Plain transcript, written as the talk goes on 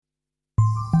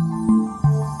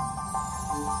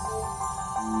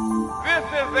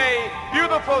is a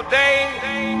beautiful day.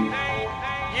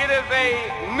 It is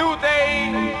a new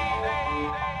day.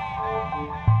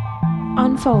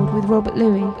 Unfold with Robert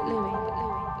Louis.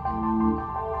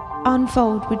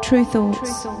 Unfold with Tru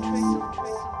Thoughts.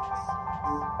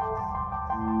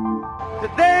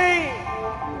 Today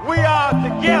we are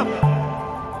together.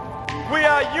 We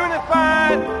are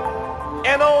unified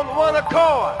and on one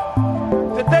accord.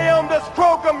 Today on this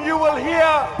program you will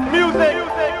hear music.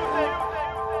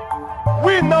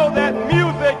 We know that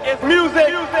music is music.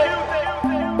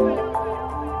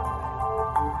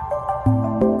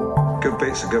 Good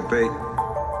beat's a good beat.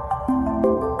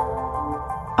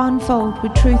 Unfold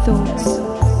with Tru Thoughts.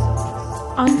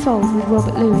 Unfold with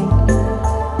Robert Louis.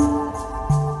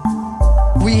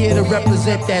 We here to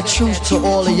represent that truth to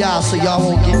all of y'all so y'all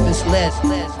won't get misled.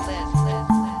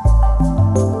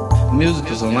 Music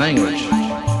is a language.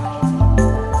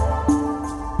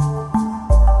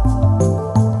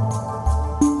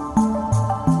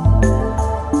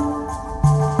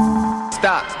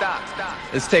 Stop.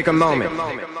 Let's take a moment.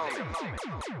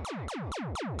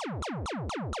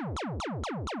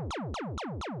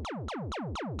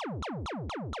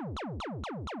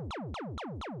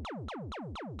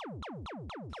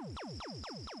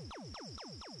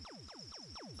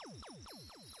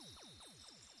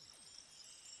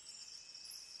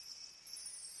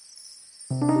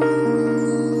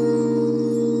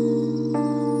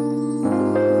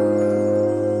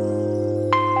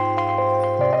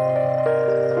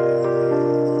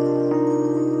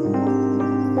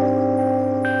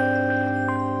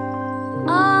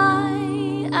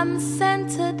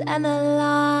 And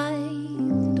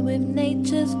aligned with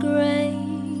nature's grace.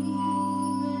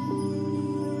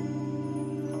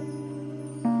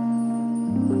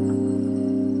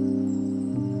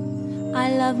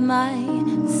 I love my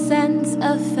sense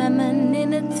of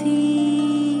femininity.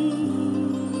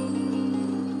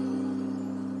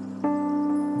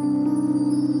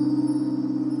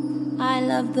 I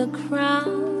love the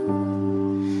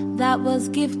crown that was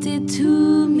gifted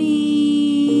to me.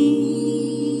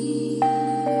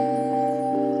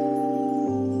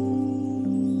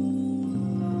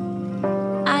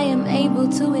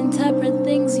 To interpret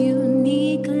things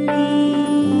uniquely.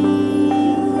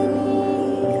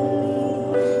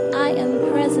 I am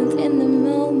present in the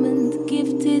moment,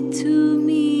 gifted to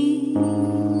me.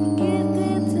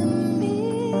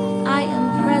 I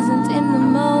am present in the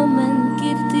moment,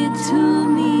 gifted to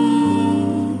me.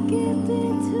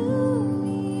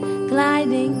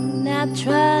 Gliding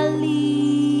naturally.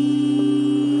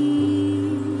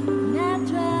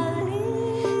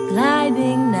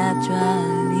 Gliding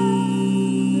naturally.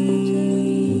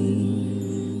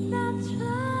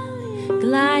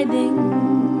 Gliding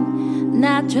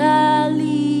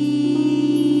naturally.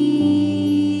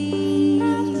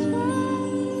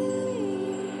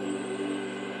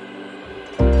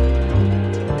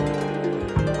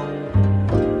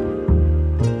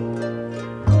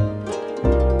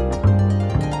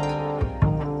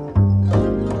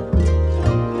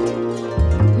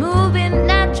 Moving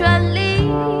naturally,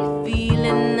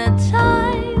 feeling the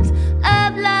times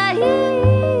of life.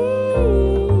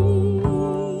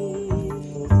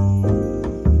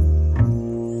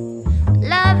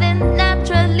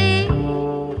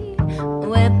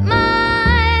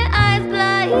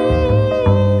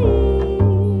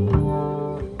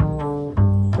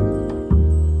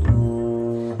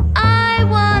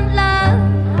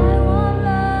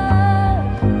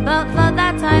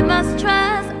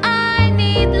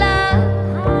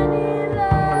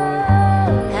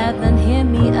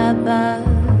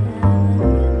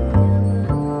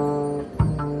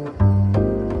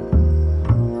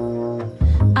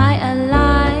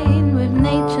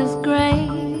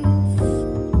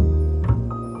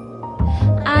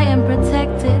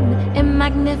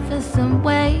 Magnificent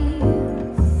ways.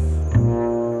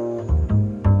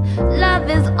 Love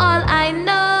is all I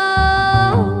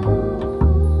know.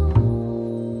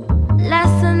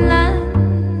 Less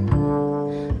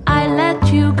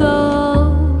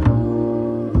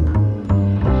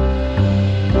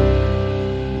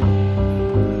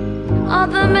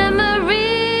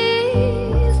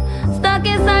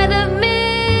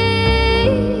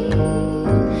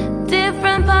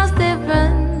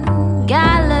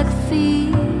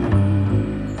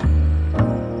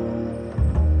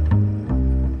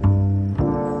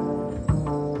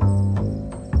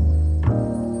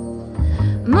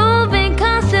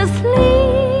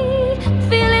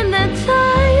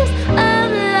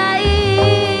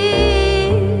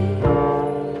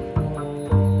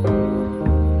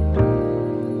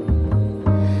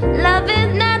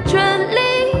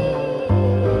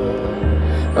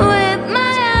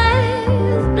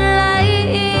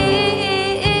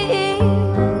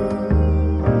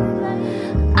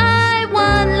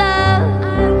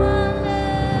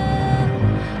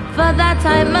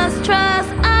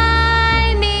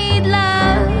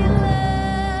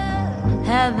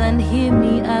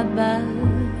above.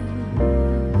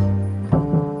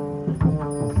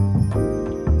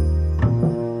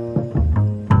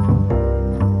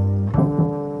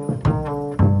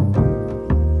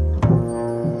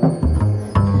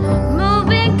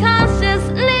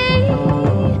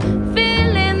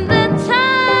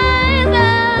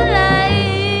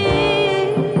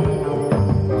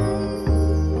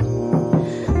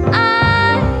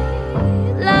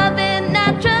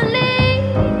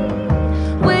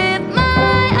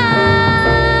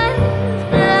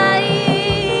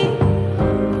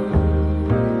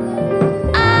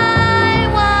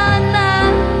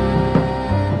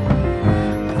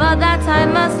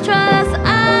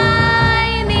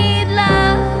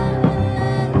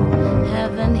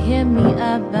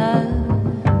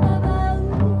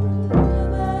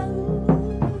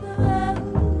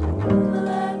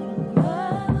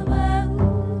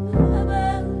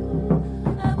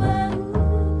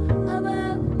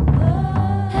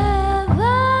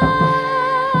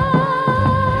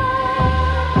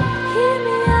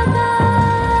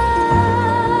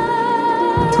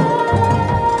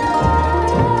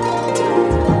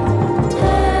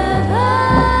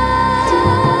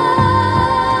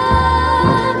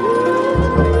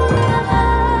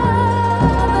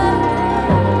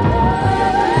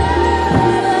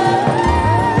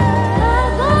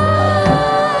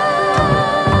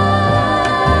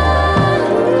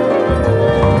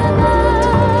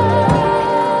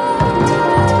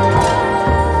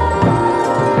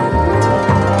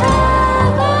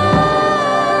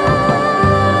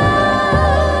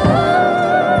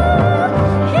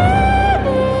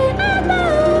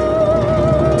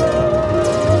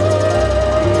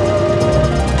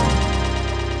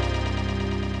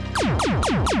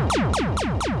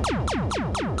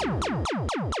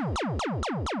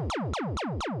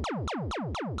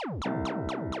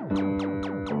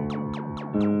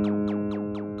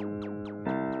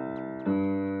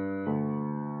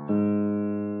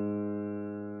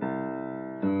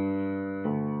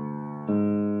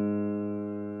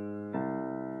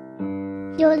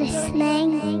 You're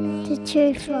listening to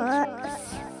Tru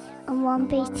Thoughts on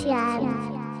 1BTM.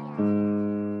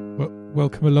 Well,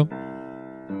 welcome along.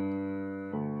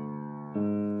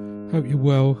 Hope you're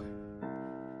well.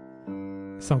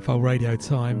 Sampha radio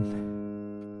time.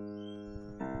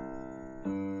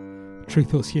 Tru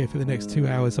Thoughts here for the next 2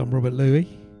 hours. I'm Robert Louis.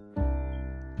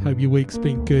 Hope your week's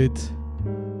been good.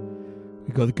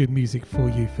 We've got the good music for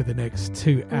you for the next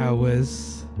 2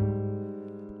 hours.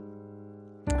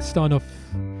 Starting off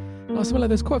nice. Well,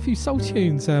 there's quite a few soul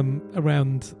tunes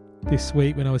around this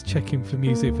week when I was checking for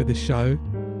music for the show.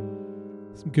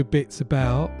 Some good bits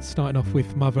about. Starting off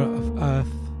with Mother of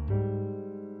Earth,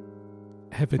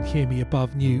 Heaven Hear Me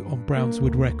Above, new on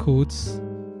Brownswood Records.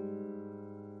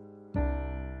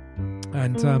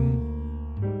 And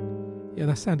yeah,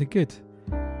 that sounded good.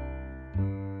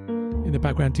 In the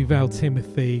background, Duval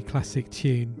Timothy, classic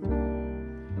tune,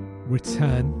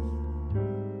 Return.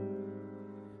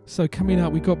 So coming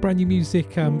up, we've got brand new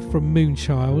music from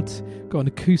Moonchild. Got an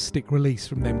acoustic release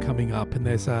from them coming up, and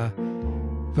there's a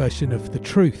version of The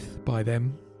Truth by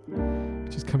them,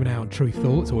 which is coming out on Tru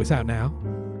Thoughts, or it's out now.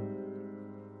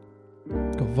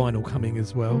 Got vinyl coming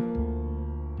as well.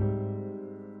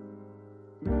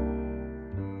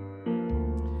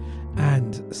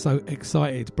 And so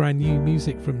excited, brand new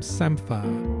music from Sampha.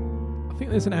 I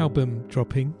think there's an album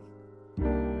dropping.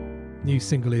 New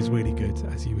single is really good,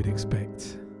 as you would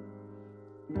expect.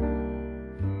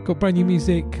 Got brand new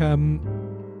music,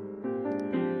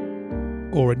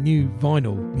 or a new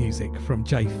vinyl music from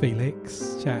Jay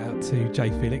Felix. Shout out to Jay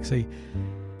Felix. He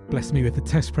blessed me with the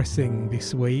test pressing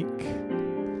this week.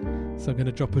 So I'm going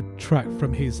to drop a track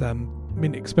from his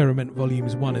Mint Experiment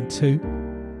Volumes 1 and 2.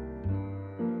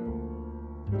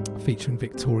 Featuring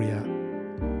Victoria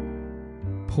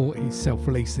Port. He's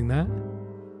self-releasing that.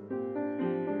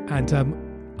 And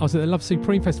I was at the Love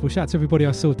Supreme Festival. Shout out to everybody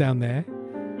I saw down there.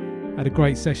 Had a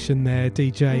great session there,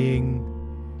 DJing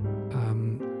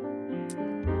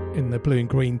in the Blue and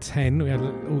Green 10. We had a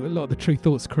lot of the Tru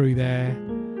Thoughts crew there.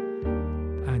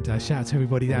 And shout out to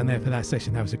everybody down there for that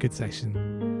session. That was a good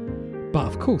session. But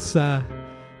of course, there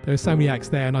were so many acts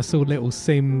there, and I saw Little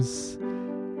Simz.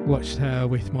 Watched her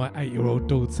with my 8-year-old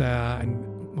daughter,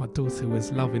 and my daughter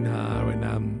was loving her, and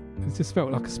it just felt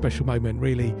like a special moment.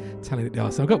 Really talented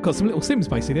artist. So I've got some Little Simz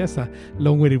basically. That's a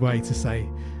long-winded way to say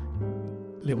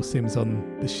Little Simz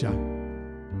on the show.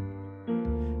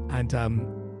 And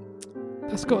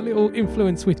that's got a little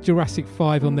influence with Jurassic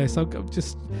 5 on there, so I've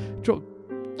just dropped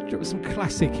some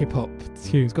classic hip-hop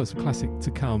tunes. Got some classic to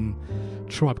come.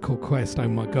 Tribe Called Quest, oh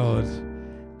my god.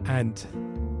 And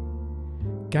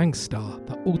Gangstar,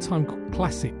 the all-time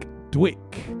classic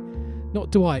Dwick. Not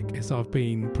Dwight, as I've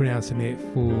been pronouncing it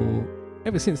for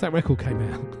ever since that record came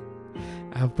out.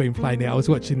 I've been playing it. I was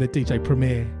watching the DJ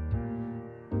premiere,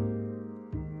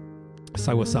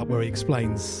 So What's Up, where he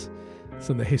explains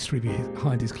some of the history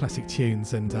behind his classic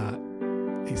tunes, and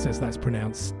he says that's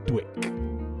pronounced Dwick.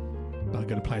 But I'm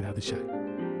going to play that at the show.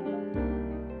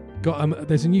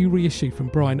 There's a new reissue from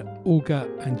Brian Auger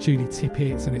and Julie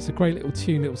Tippets, and it's a great little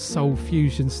tune, little soul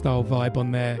fusion style vibe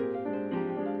on there,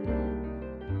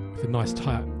 with a nice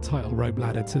title rope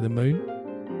ladder to the moon.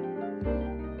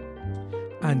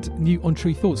 And new on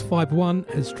Tru Thoughts, 5-1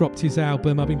 has dropped his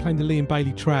album. I've been playing the Liam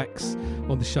Bailey tracks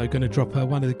on the show. Going to drop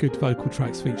one of the good vocal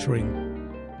tracks featuring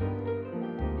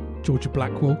Georgia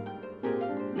Blackwell.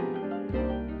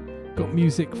 Got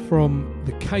music from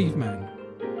the Cavemen.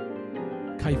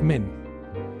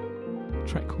 A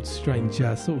track called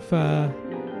Stranger. Sort of, I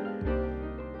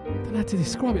don't know how to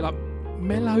describe it, like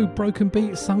mellow, broken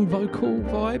beat, sung vocal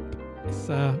vibe. It's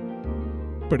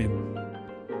brilliant.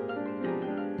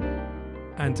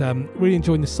 And really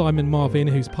enjoying the Simon Marvin,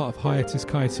 who's part of Hiatus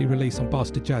Coyote, release on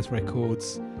Bastard Jazz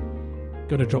Records.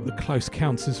 Gonna drop the Close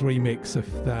Counters remix of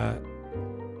the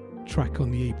track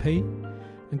on the EP.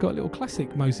 And got a little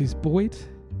classic, Moses Boyd.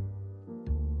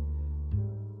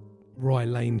 Rye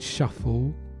Lane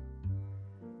Shuffle.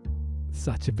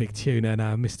 Such a big tune, and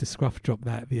Mr. Scruff dropped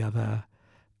that the other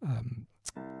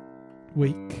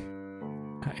week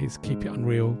at his Keep It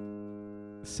Unreal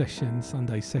session,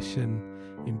 Sunday session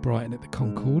in Brighton at the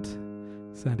Concord.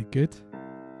 Sounded good.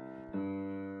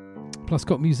 Plus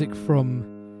got music from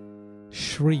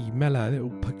Shri, Mela, a little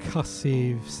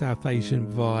percussive South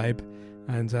Asian vibe,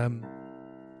 and a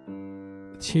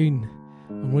tune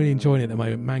I'm really enjoying it at the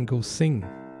moment, Mangal Singh,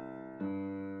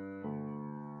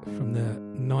 from the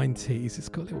 90s. It's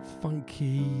got a little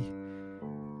funky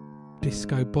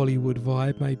disco Bollywood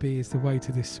vibe, maybe is the way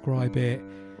to describe it.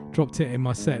 Dropped it in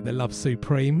my set, The Love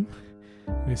Supreme.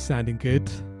 It was sounding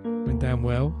good, went down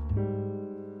well.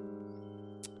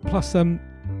 Plus, I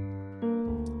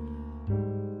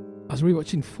was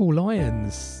rewatching Four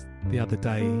Lions the other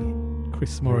day.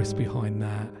 Chris Morris behind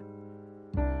that.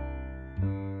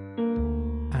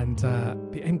 And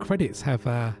the end credits have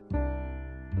the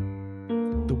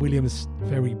Williams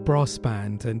Very Brass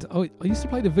Band. And I used to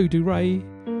play the Voodoo Ray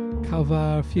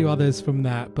cover, a few others from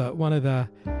that, but one of the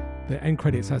end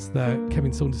credits has the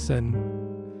Kevin Saunderson,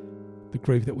 The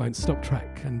Groove That Won't Stop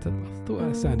track, and I thought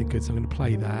that sounded good, so I'm going to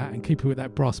play that and keep it with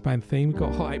that brass band theme. We've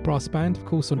got Hot 8 Brass Band, of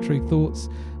course, on Tru Thoughts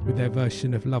with their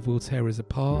version of Love Will Tear Us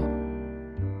Apart.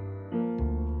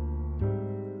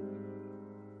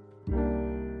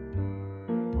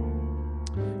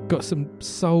 Got some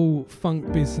soul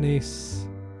funk business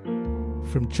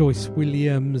from Joyce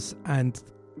Williams, and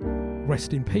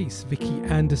rest in peace, Vicki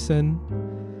Anderson,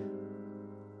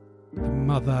 the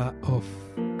mother of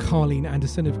Carleen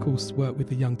Anderson, of course, worked with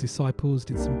the Young Disciples,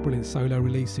 did some brilliant solo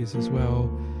releases as well,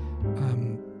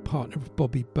 partner of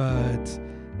Bobby Bird,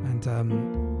 and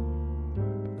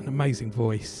an amazing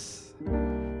voice.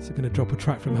 So going to drop a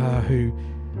track from her, who,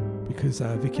 because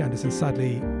Vicki Anderson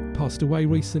sadly passed away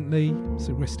recently,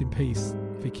 so rest in peace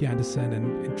Vicki Anderson,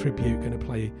 and in tribute going to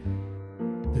play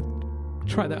the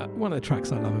track one of the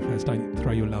tracks I love of hers, Don't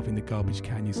Throw Your Love in the Garbage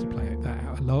Can. Used to play that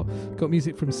out a lot. Got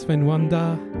music from Sven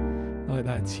Wonder, I like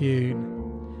that tune,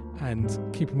 and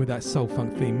keeping with that soul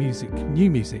funk theme, new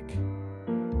music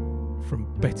from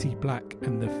Betty Black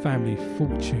and the Family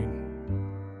Fortune,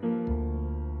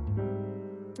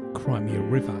 Cry Me a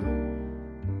River.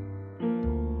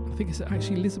 I think it's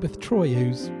actually Elisabeth Troy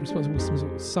who's responsible for some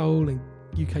sort of soul and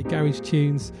UK garage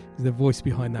tunes, is the voice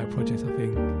behind that project. I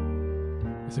think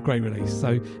it's a great release.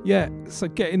 So yeah,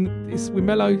 we're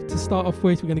mellow to start off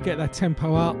with. We're going to get that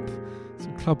tempo up,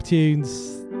 some club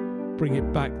tunes, bring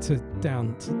it back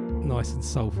down to nice and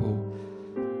soulful.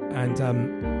 And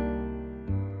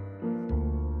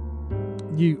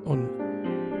new on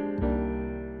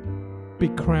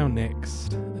Big Crown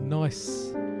next, a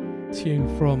nice tune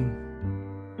from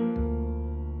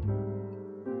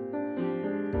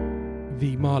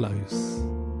the Marloes.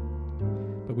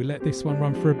 But we let this one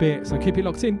run for a bit, so keep it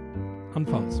locked in.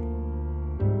 Unfolds.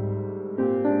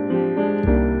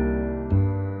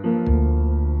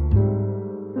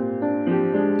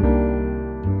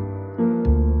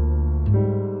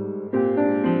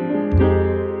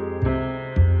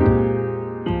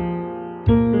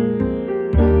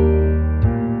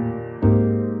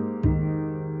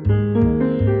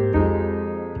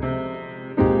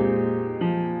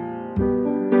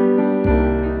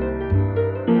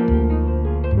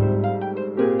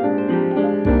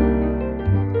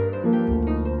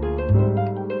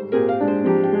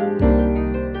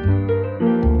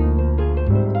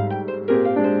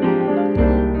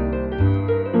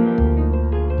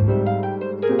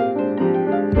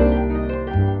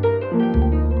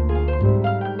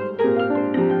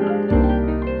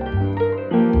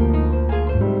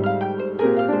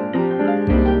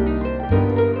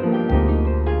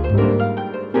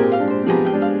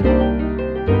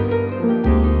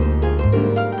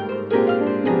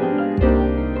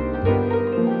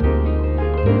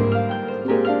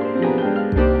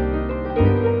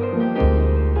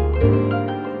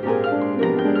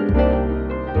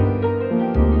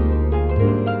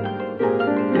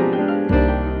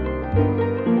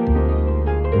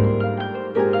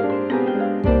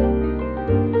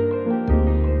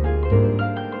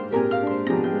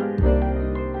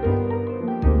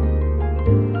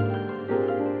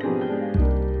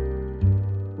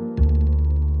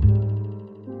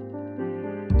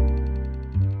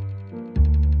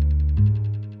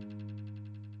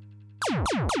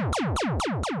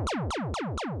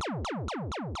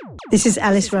 This is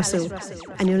Alice Russell,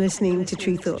 and you're listening to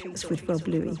Tru Thoughts with Rob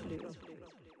Louis.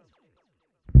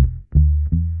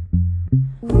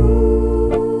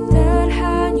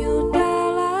 Terhanyut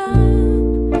dalam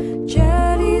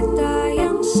cerita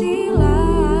yang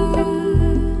silam,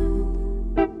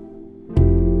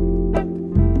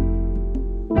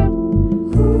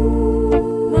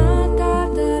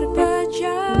 mata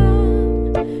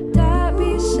terpejam, tak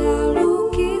bisa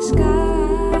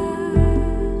lukiskan.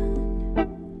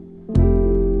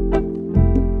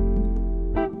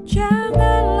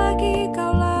 Jangan lagi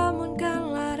kau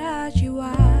lamunkan lara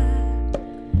jiwa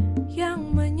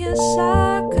yang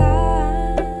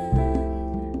menyesakan.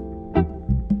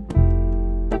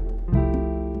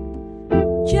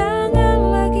 Jangan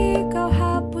lagi kau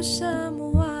hapus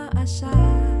semua asa,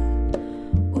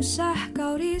 usah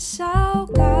kau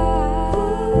risaukan.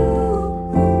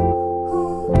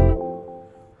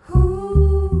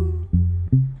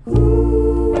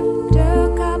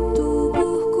 Dekap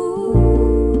tubuhku,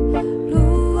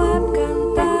 luapkan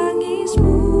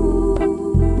tangismu.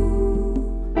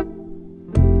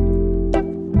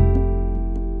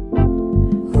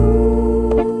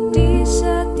 Di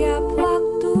setiap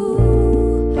waktu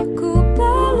ku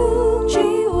peluk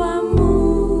jiwamu.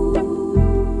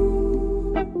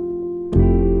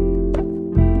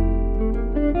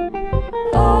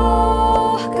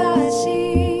 Oh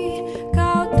kasih,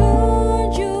 kau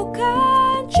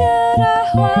tunjukkan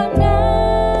cerah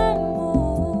warnamu.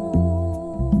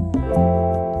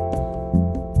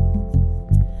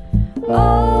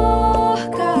 Oh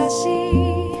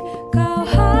kasih, kau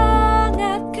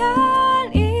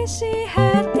hangatkan isi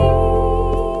hatiku.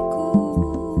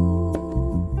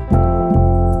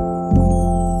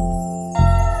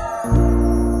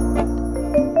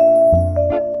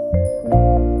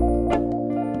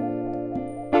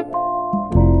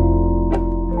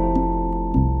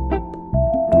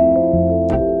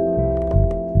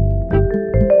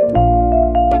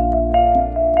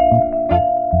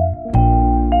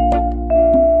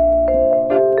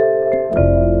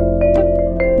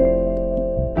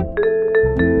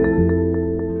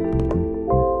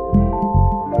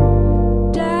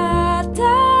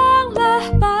 Datanglah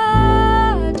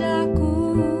padaku,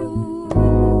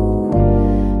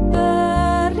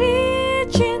 beri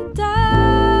cinta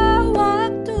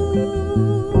waktu.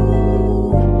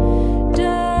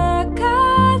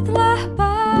 Dekatlah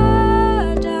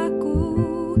padaku,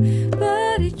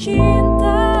 beri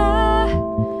cinta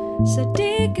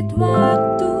sedikit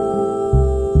waktu.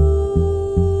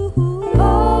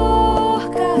 Oh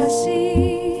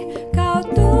kasih, kau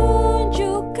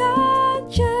tunjukkan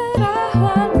cerah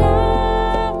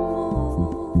warnamu.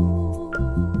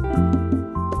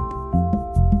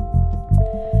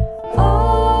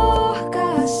 Oh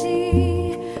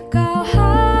kasih, kau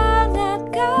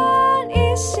hangatkan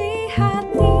isi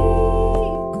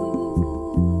hatiku.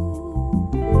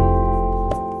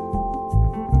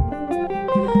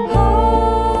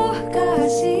 Oh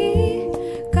kasih,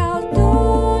 kau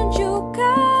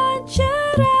tunjukkan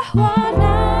cerah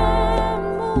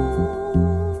warnamu.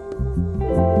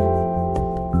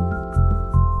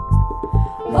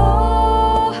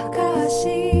 Oh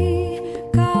kasih,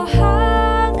 kau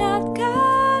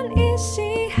hangatkan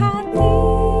isi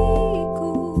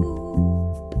hatiku.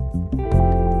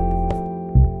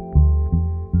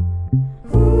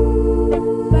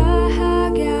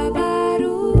 Bahagia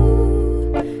baru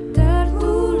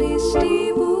tertulis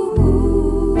di buku.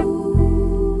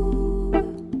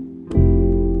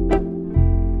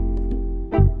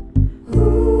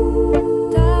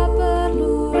 Tak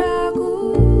perlu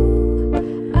ragu,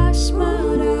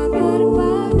 asmara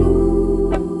berpadu.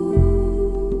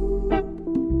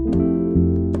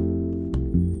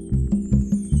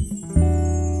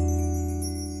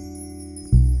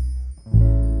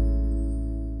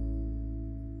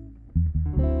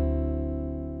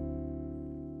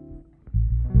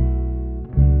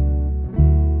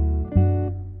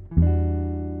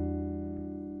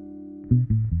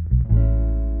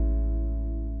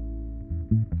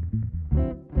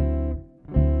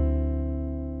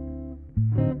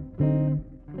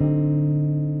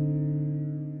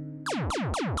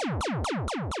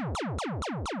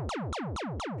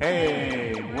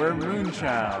 Hey, we're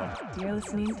Moonchild. You're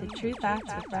listening to Tru Thoughts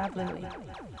with Rob Louis.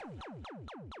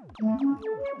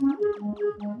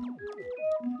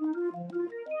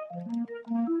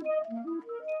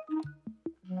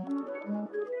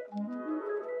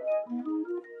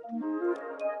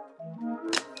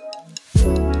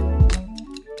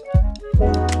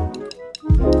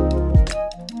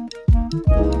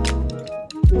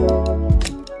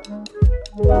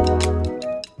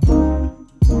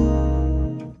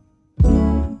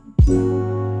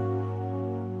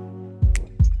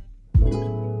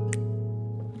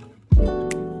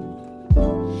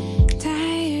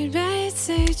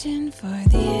 searching for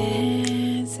the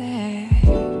answer.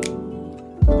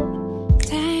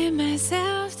 Tying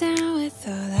myself down with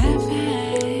all I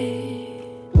find.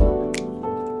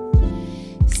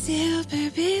 Still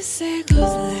purpose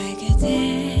circles like a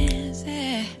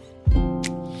dancer.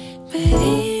 But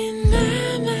in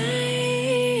my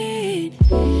mind,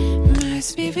 my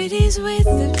spirit is with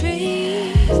the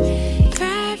breeze.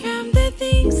 Far from the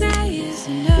things I used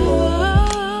to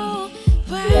know.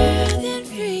 Wild and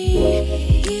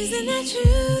free, using that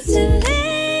truth to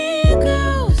let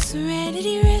go.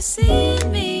 Serenity rests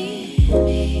in me.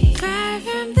 Far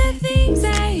from the things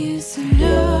I used to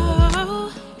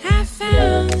know. I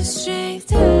found the strength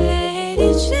to let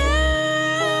it show.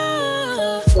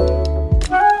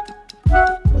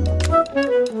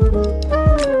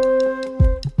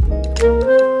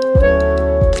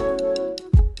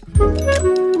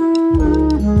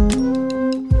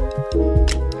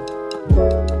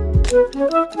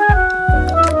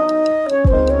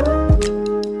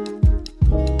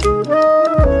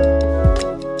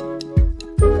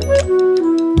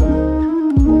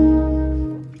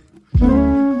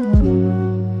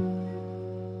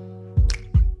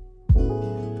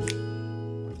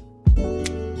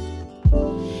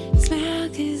 Smile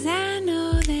 'cause I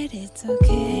know that it's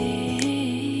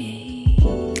okay.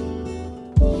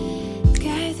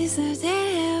 God, this love to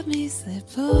help me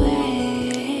slip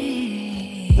away.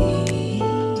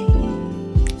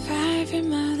 Far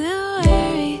from all the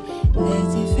worry that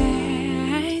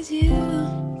divides you.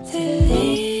 To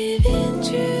live in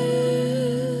truth.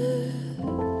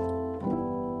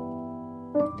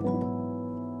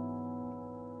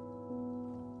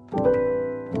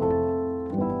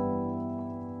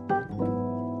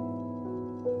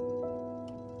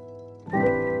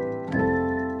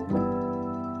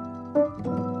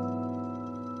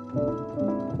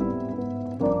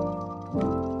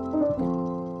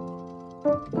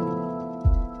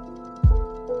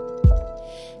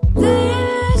 The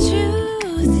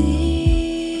truth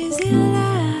is in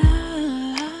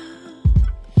love.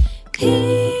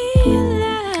 In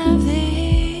love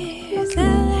there's a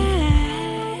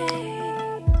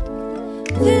light.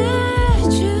 The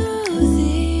truth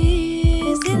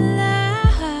is in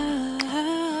love.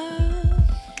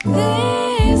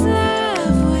 There's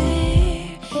love where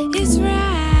it's right.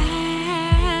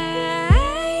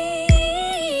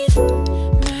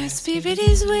 My spirit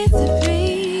is with the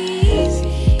breeze.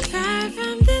 Far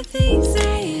from the things I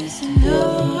used to know.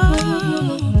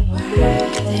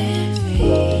 Wild and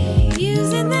free,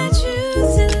 using that truth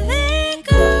to let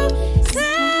go.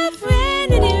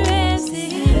 Serenity rests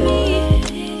in me.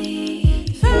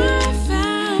 Far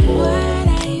from what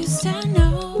I used to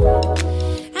know.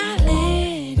 I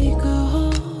let it go.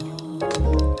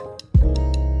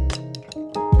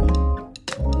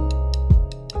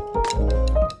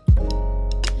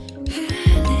 I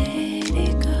let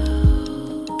it go.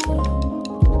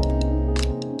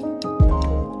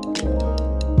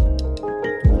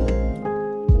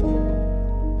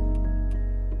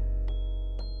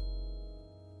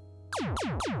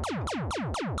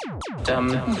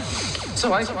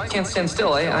 So I can't stand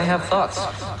still. I have thoughts.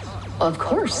 Of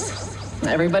course.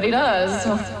 Everybody does.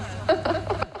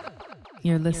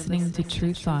 You're listening to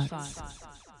Tru Thoughts.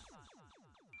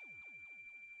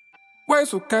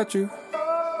 Waves will catch you,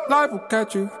 life will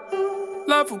catch you,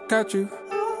 love will catch you,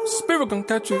 spirit gon'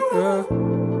 catch you, yeah.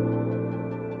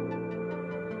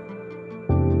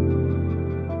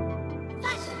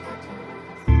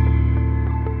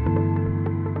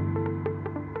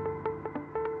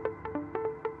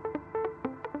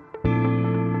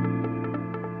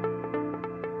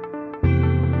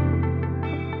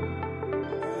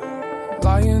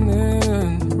 Lying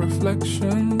in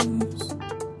reflections,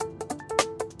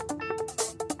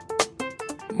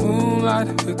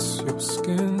 moonlight hits your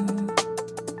skin.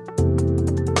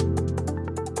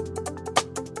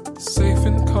 Safe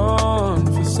in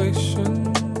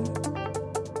conversation,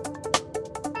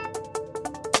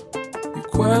 you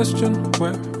question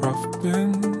where I've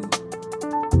been.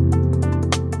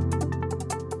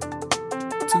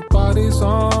 Two bodies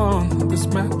on this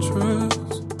mattress.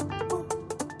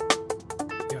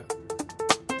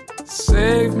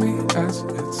 Save me as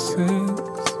it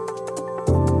sinks.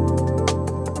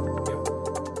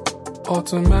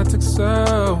 Automatic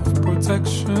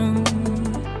self-protection.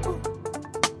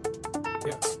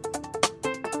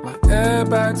 My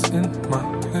airbags in my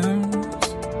limbs.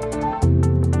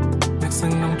 Next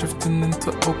thing I'm drifting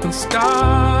into open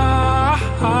sky.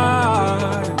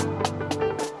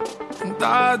 And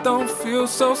I don't feel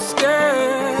so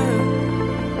scared.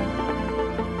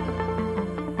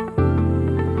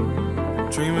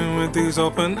 Dreaming with these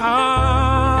open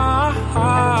eyes.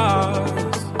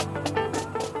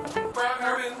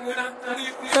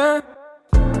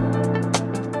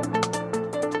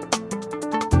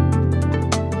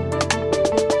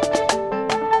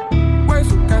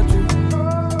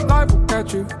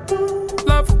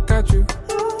 catch you.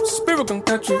 Spirit gon'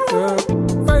 catch you, yeah.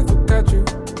 Faith will catch you.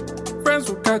 Friends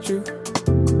will catch you.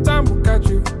 Time will catch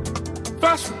you.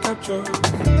 Flash will catch you.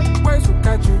 Waves will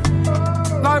catch you.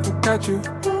 Life will catch you.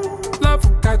 Love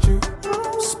will catch you.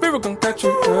 Spirit gon' catch you,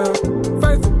 yeah.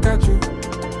 Faith will catch you.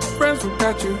 Friends will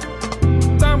catch you.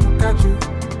 Time will catch you.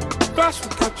 Flash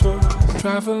will catch you.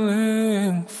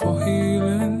 Traveling for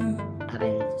healing. I've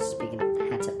been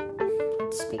had to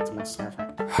speak to myself.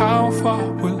 How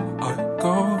far will I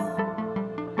go?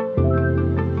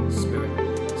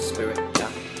 Spirit, yeah.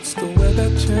 Still wear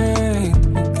that chain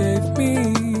you gave me.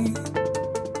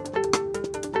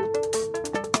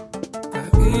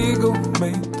 That eagle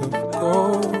made of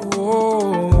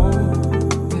gold.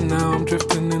 Now I'm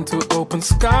drifting into open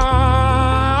skies.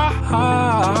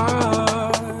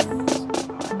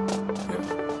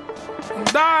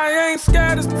 And I ain't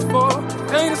scared as before.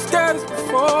 Ain't as scared as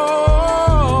before.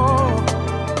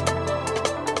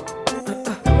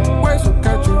 Waves will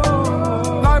catch you.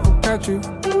 Life will catch you.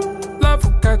 Love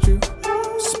will catch you.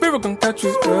 Spirit gon' catch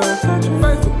you, yeah.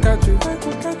 Faith will catch you.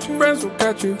 Friends will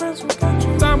catch you.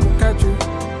 Time will catch you.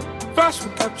 Flash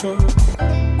will catch you.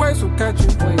 Waves will catch you.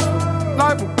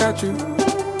 Life will catch you.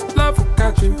 Love will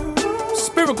catch you.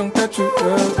 Spirit gon' catch you,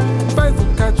 yeah. Faith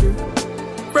will catch you.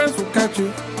 Friends will catch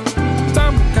you.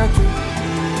 Time will catch you.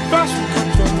 Flash will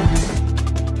catch you.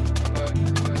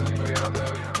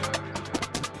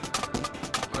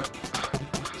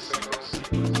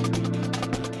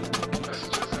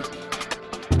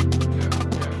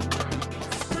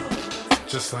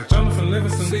 Just like Jonathan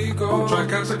Livingston, seagull, try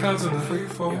catch a clouds in a free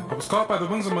fall. I was caught by the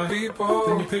wings of my people.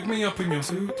 Then you picked me up in your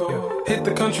two-door. Hit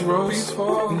the country roads,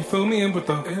 and you fill me in with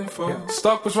the info.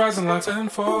 Stock was rising like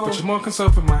tenfold, but you're more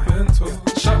concerned with my mental.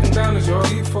 Shutting down is your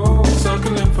default,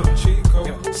 circling for the cheat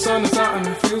code. Sun is out and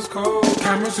it feels cold.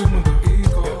 Camera zoom with the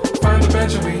ego. Find the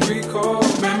bench and we recall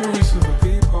memories of the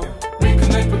people.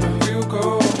 Reconnect with the real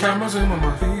goal. Camera zoom on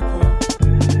my people.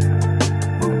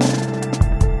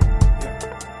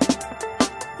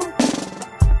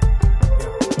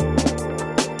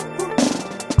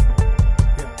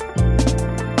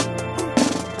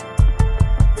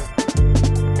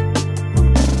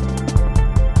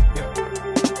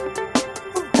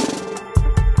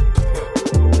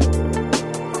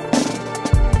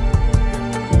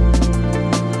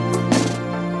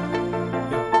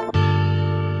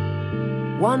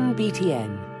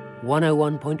 BTN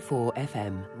 101.4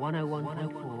 FM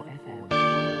 101.4 FM.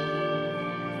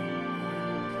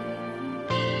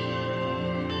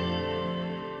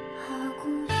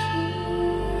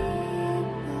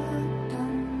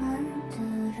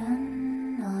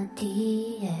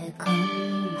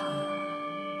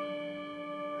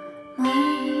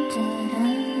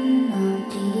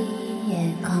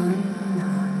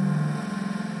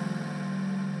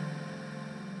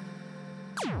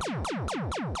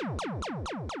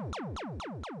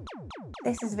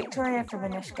 This is Victoria from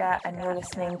Anushka, and you're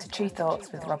listening to Tru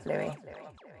Thoughts with Rob Louis.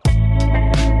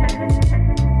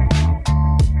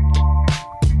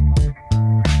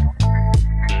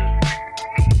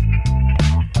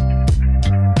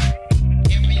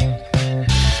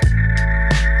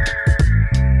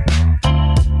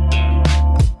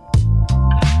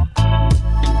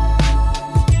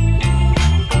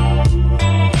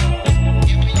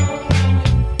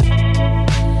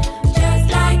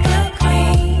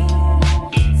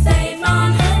 Safe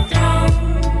on her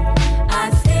throne, I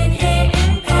sit here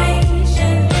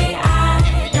impatiently. I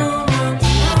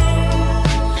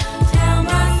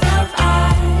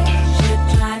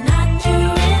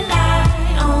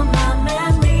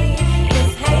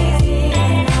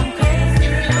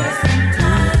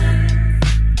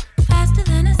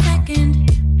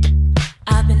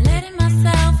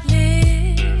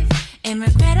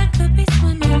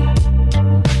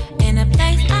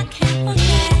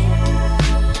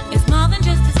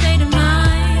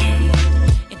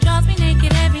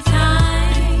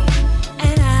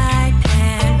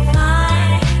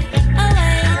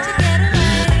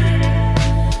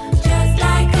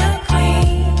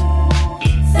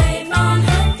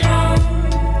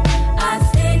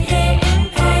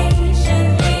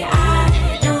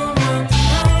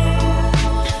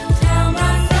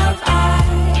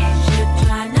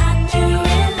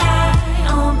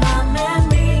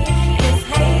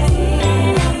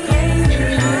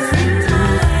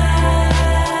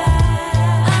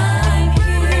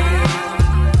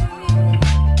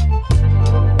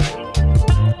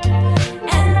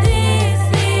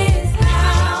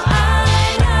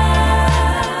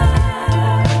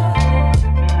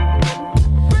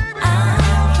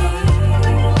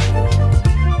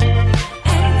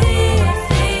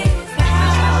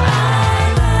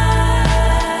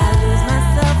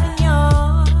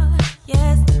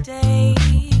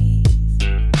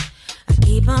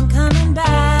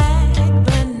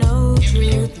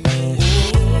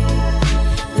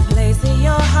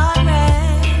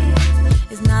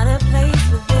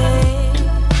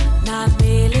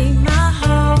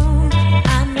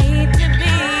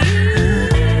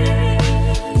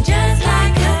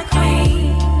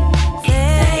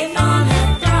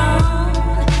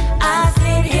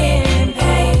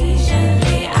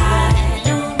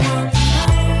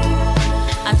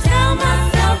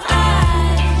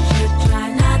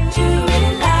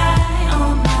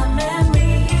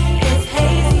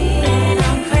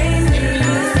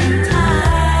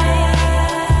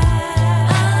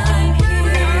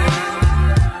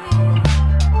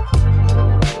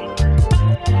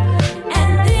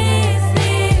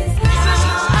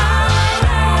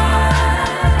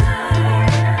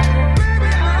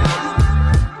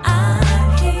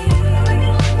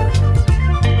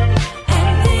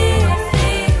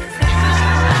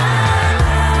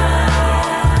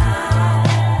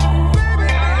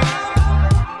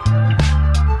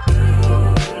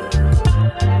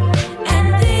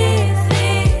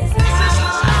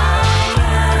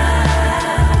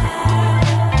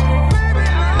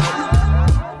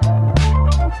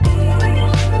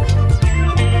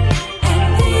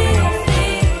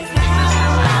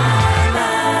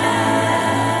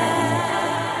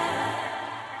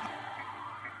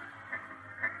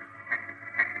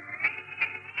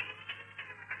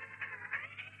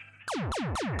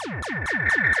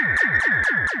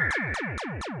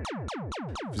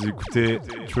Vous écoutez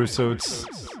Tru Thoughts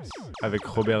avec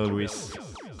Robert Louis.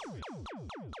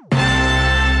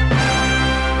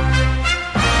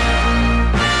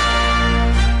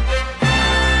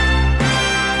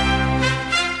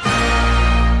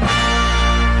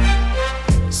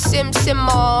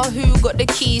 Simmer, who got the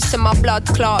keys to my blood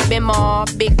clot bimmer?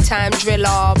 Big time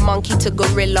driller, monkey to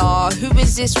gorilla. Who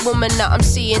is this woman that I'm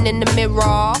seeing in the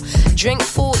mirror? Drink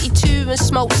 42 and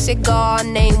smoke cigar.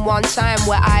 Name one time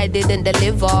where I didn't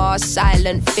deliver.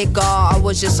 Silent figure, I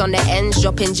was just on the ends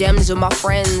dropping gems with my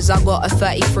friends. I got a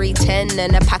 3310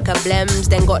 and a pack of blems.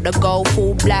 Then got the gold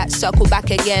full black, circle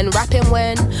back again. Rapping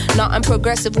when nothing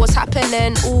progressive was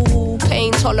happening. Ooh,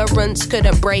 pain tolerance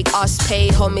couldn't break us. Pay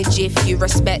homage if you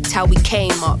respect how we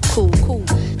came up. Cool.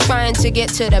 Trying to get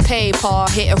to the paper,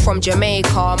 hitting from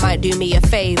Jamaica might do me a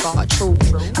favor. True.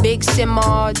 Big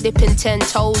simmer, dipping 10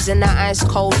 toes in the ice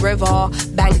cold river.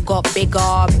 Bank got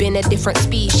bigger, been a different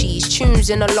species. Tunes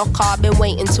in the locker, been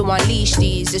waiting to unleash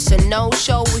these. It's a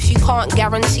no-show if you can't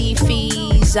guarantee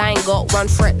fees. I ain't got one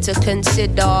threat to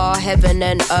consider. Heaven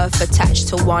and earth attached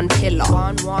to one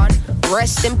pillar.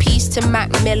 Rest in peace to Mac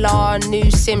Miller. New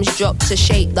Sims dropped to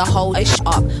shake the whole ish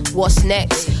up. What's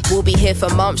next? We'll be here for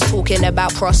months talking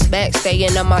about prospects.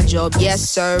 Staying on my job, yes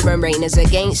sir. And rain is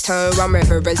against her. I'm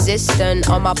river resistant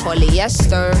on my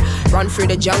polyester. Run through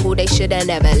the jungle, they shoulda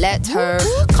never let her.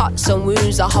 Cuts and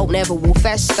wounds I hope never will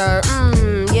fester.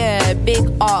 Yeah, big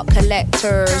art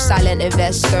collector, silent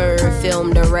investor,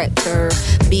 film director.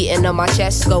 Beating on my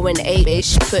chest, going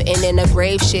ape-ish. Putting in a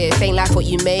grave shit. Ain't like what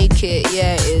you make it,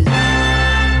 yeah it is.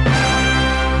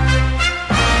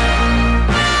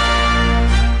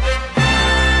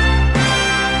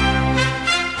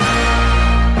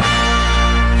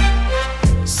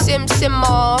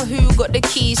 Simmer, who got the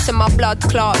keys to my blood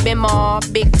clot bimmer?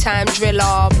 Big time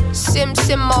driller.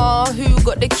 Simmer, who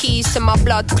got the keys to my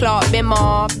blood clot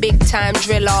bimmer? Big time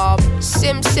driller.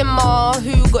 Simmer,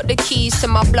 who got the keys to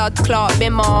my blood clot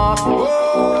bimmer?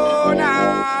 Oh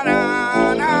na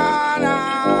na na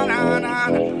na na na.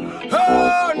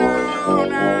 Oh na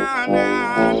na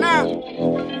na na.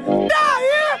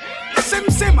 Yeah.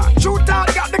 Simmer, Tru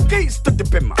Thoughts got the keys to the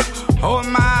bimmer. Oh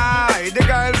my, the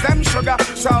girls them sugar.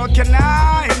 So how can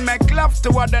I make love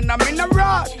to her then I'm in a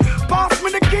rush? Pass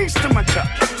me the keys to my truck.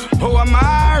 Who am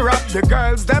I? Rap the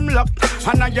girls them luck.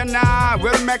 And I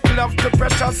will make love to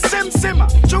precious Simmer.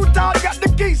 Tru Thoughts got the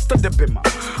keys to the bimmer.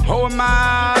 Who am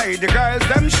I? The girls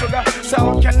them sugar. So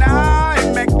how can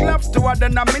I make love to her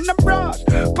then I'm in a rush?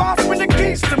 Pass me the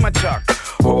keys to my truck.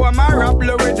 Who am I? Rap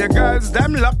with the girls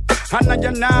them luck.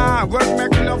 And I will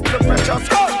make love to precious.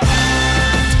 Oh!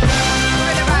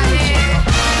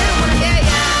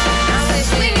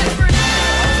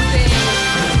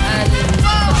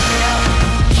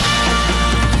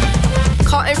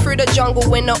 Cutting through the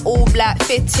jungle in an all-black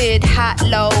fitted hat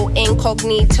low,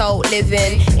 incognito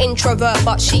living. Introvert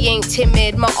but she ain't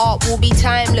timid. My art will be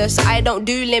timeless, I don't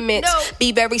do limits.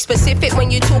 Be very specific when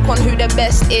you talk on who the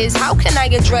best is. How can I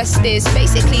address this?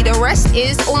 Basically the rest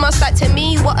is almost like to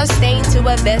me what a stain to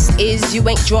a vest is. You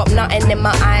ain't dropped nothing in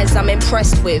my eyes I'm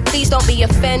impressed with. Please don't be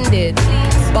offended,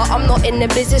 but I'm not in the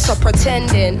business of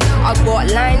pretending. I've got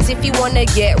lines if you wanna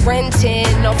get renting,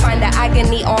 or find the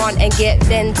agony on and get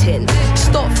venting.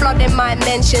 Stop flooding my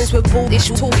mentions with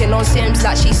bullshit. Talking on Sims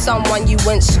like she's someone you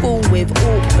went school with.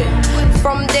 Awkward.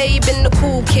 From day been the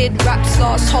cool kid. Raps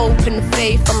lost hope and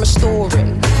faith I'm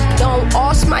restoring. Don't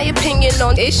ask my opinion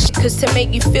on ish, cause to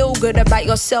make you feel good about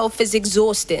yourself is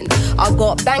exhausting. I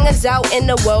got bangers out in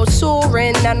the world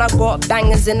soaring, and I got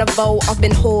bangers in the vault I've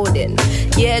been hoarding.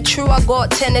 Yeah, true, I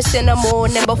got tennis in the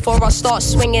morning. Before I start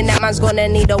swinging, that man's gonna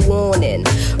need a warning.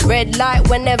 Red light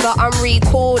whenever I'm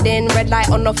recording. Red light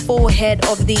on the forehead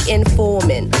of the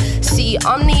informant. See,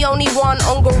 I'm the only one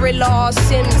on Gorilla.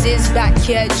 Sims is back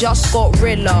here, just got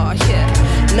Rilla.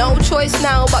 Yeah, no choice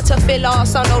now but to fill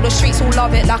us. I know the streets will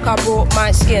love it like I brought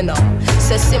my Skinner.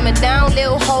 So simmer down,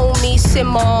 little homie,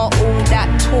 simmer. All that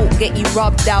talk get you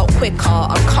rubbed out quicker.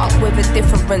 I'm cut with a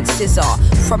different scissor,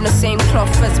 from the same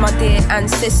cloth as my dear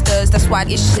ancestors. That's why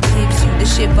this shit gives you the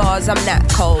shivers. I'm that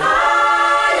cold.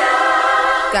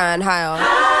 Higher. Going higher.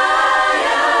 Higher.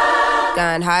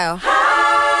 Going higher. Higher.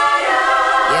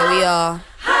 Yeah, we are.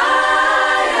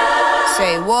 Higher.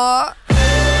 Say what?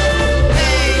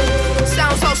 Hey,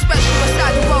 sounds so special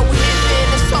inside the world we live in.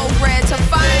 It's so rare to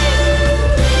find.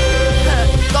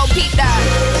 Go peep that.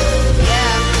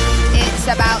 Yeah, it's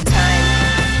about time.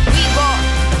 We got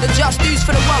the just dues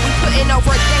for the work we put in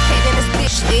over a decade in this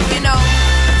bitch shit, you know.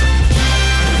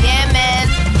 Yeah, man.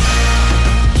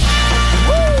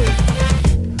 Woo.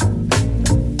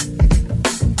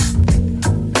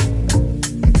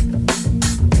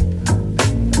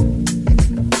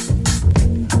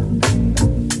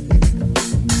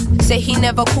 He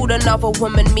never called another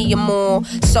woman me and more.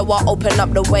 So I opened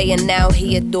up the way and now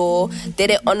he adore.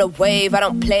 Did it on a wave, I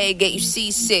don't play, get you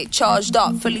seasick. Charged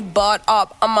up, fully barred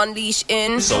up, I'm unleashed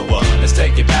in. So what? Let's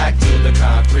take it back to the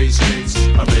concrete streets.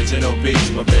 Original beats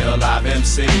with real live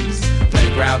MCs.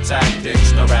 Playground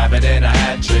tactics, no rabbit in a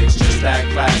hat tricks. Just that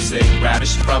classic,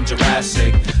 ravish from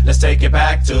Jurassic. Let's take it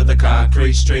back to the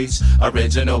concrete streets.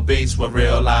 Original beats with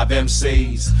real live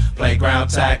MCs. Playground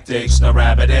tactics, no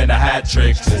rabbit in a hat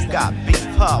tricks. Who got beef,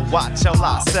 huh? Watch your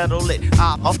lot, settle it.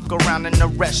 I'll fuck around and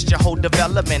arrest your whole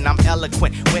development. I'm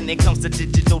eloquent when it comes to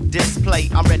digital display.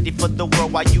 I'm ready for the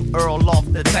world while you earl off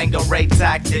the Tango Ray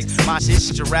tactics. My shit's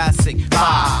Jurassic.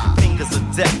 Fingers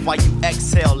of death while you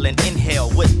exhale and inhale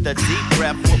with the deep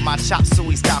breath with my chop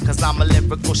suey style. Cause I'm a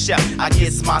lyrical chef. I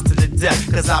get smiles to the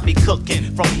death. Cause I be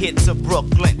cooking from here to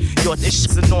Brooklyn. Yo, this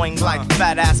shit's annoying like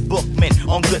fat ass bookmen.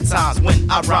 On good times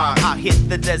when I rhyme, I hit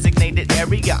the designated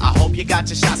area. I hope you got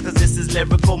your shots cause this is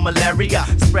lyrical malaria.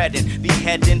 Spreading,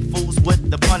 beheading fools with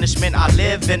the punishment. I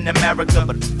live in America,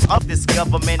 but up this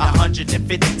government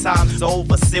 150 times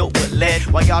over, sealed with lead.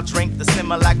 While y'all drink the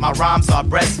simmer like my rhymes are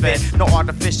breastfed. No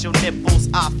artificial nipples,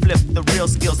 I flip the real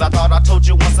skills. I thought I told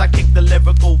you once I kicked the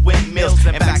lyrical windmills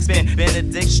and backspin.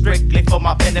 Benedict strictly for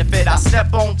my benefit. I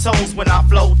step on toes when I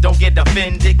flow, don't get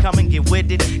offended. Come and get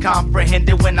with it, comprehend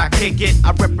it when I kick it.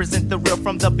 I represent the real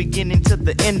from the beginning to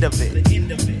the end of it.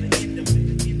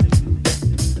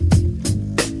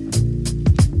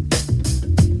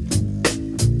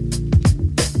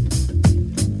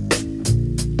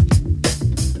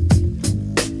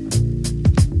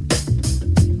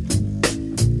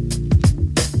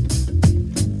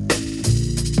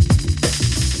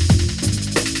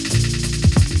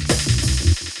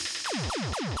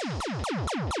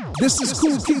 This is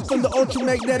Cool Keith from the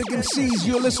Ultramagnetic MCs.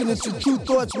 You're listening to Tru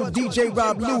Thoughts with DJ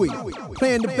Rob Louie.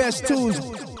 Playing the best tunes.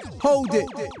 Hold it.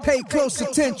 Pay close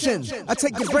attention. I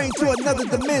take your brain to another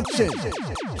dimension.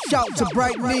 Shout to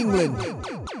Brighton, England.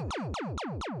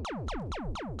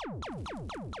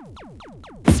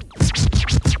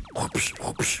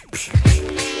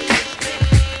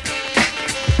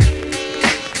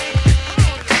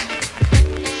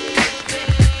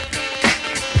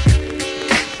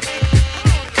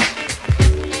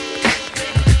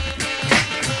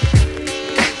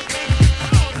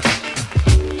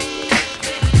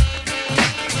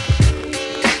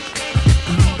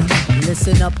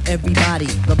 Listen up, everybody,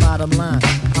 the bottom line.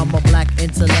 I'm a black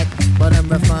intellect, but I'm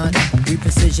refined. We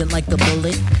precision like the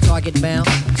bullet, target bound.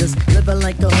 Just living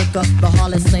like a hooker, the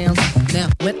harlot sounds. Now,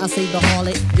 when I say the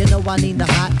harlot, you know I need the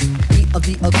hot heat of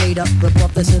the equator. Rip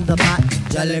off this in the pot.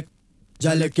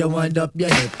 Jalik, you wind up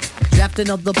your hip. Drafting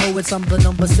of the poets, I'm the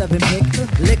number 7 pick.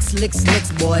 Licks,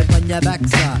 boy, on your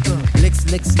backside. Licks,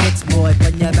 boy,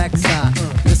 on your backside.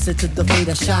 Listen to the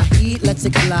fader, Shaheed, let's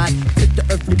it glide. Tip the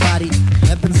earthly body,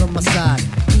 heaven's on my side.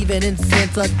 Even in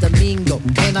Santo Domingo,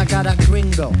 and I got a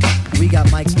gringo. We got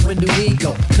mics, when do we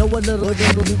go? Know a little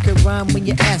girl who can rhyme when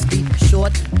your ass be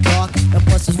short, dark, and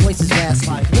plus his voice is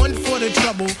raspy. 1 for the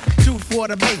trouble, 2 for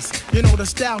the bass. You know the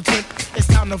style tip, it's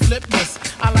time to flip this.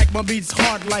 I like my beats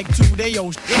hard like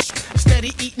 2-day-ish.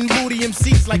 Steady eating booty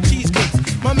MCs like cheesecakes.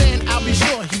 My man, I'll be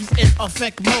sure he's in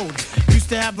effect mode. Used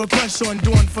to have a crush on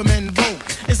doing for men vote.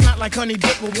 It's not like Honey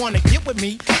Dip will wanna get with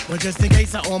me, but just in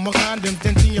case I own my condoms,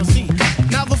 then TLC.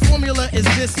 Now the formula is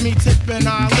this, me, Tip, and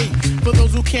Ali. For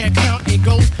those who can't count, it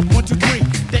goes 1, 2, 3.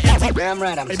 The damn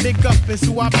right, I'm a big up is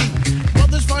who I be.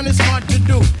 Brothers find it's hard to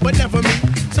do, but never me.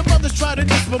 Some brothers try to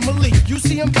diss with Malik. You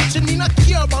see him bitching me, not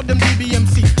care about them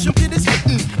DBMC. Some kid is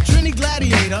hitting, Trini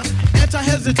Gladiator,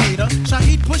 anti-hesitator.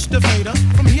 Shaheed push the fader,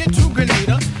 from here to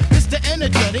Grenada. Mr.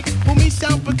 Energetic, who me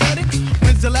sound pathetic.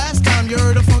 When's the last time you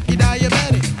heard a funky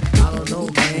diabetic? I don't know,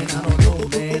 man, I don't know,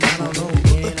 man, I don't know,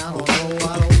 man, I don't know,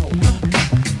 I don't know.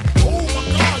 Oh my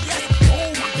God, yes, oh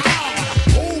my God,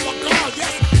 oh my God,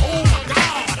 yes, oh my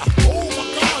God, oh my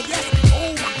God, yes, oh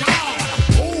my God,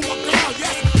 oh my God,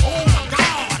 yes, oh my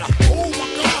God, oh my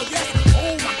God, yes,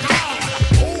 oh my God,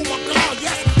 oh my God,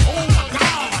 yes, oh my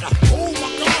God, oh my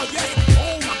God, yes,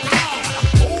 oh my God,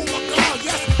 oh my God,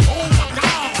 yes, oh my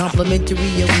God.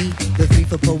 Complimentary and we, the 3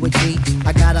 for poetry.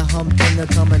 I got a humdinger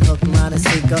coming hook, line, and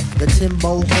sinker. The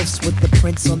Timbo hoofs with the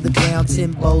prints on the ground.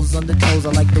 Timbos on the toes,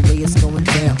 I like the way it's going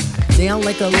down. Down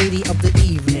like a lady of the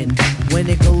evening. When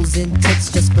it goes in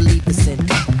tits, just believe it's in.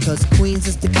 Cause Queens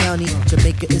is the county,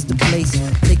 Jamaica is the place.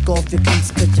 Take off your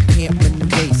beats cause you can't win the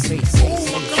race. Oh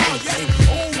my God, yes,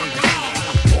 oh my God,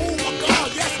 oh my God,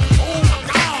 yes, oh my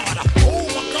God, oh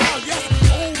my God, yes,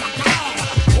 oh my God,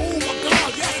 oh my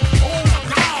God, yes, oh my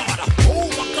God, oh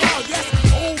my God, yes,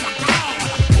 oh my God,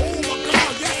 oh my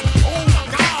God, yes, oh my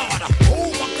God, oh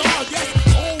my God, yes,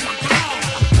 oh my God,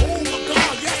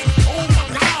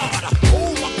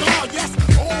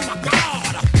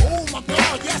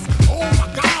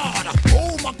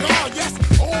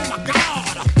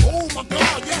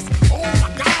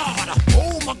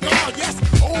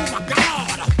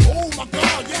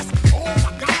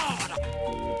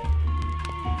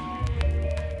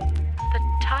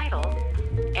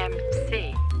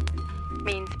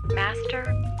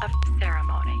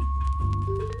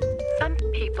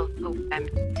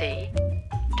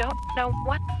 don't know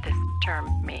what this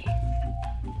term means.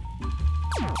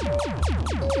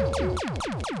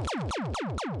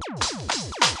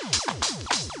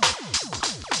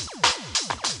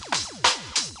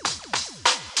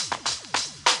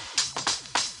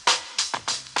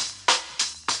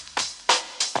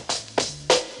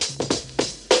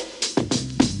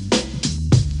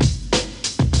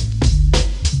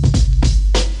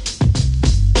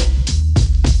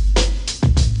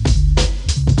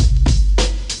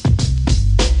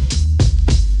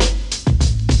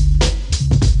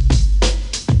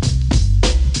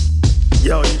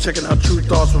 Checking out Tru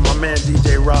Thoughts with my man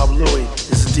DJ Rob Louie.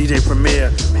 This is DJ Premier,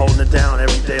 holding it down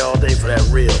every day, all day for that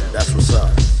real. That's what's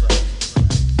up.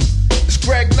 It's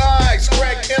Greg Nice,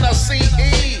 Greg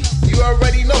NRCE. You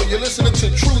already know you're listening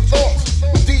to Tru Thoughts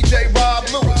with DJ Rob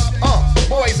Lewis. The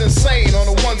boy's insane on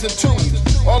the ones and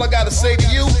twos. All I gotta say to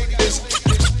you is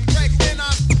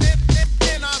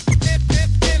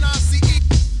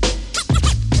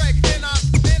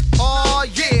oh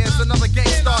yeah, it's another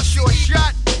Gangstar short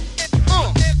shot.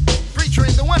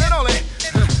 Featuring the one and only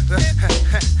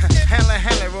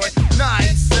Hanley Roy,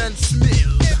 nice and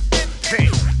smooth. Hey,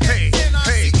 hey,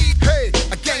 hey, hey.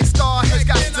 A Gangstar has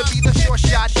got to be the short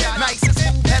shot. Nice and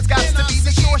smooth has got to be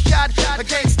the short shot. A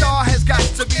Gangstar has got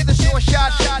to be the short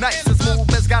shot. Nice and smooth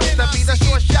has got to be the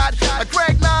short shot. A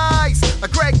Greg Nice, a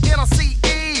Greg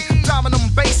NRCE, Dominum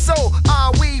Basso,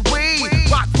 we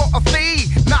rock for a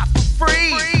fee, not for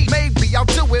free. Maybe I'll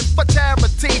do it for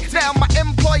charity. Now my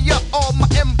employer or my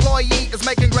employee is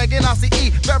making Greg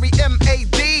NRCE very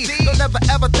M.A.D. Don't never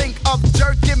ever think of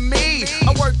jerking me.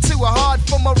 I work too hard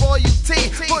for my royalty.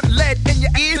 Put lead in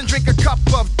your ears and drink a cup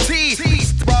of tea.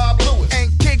 Rob Lewis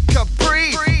and Kid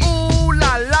Capri. Ooh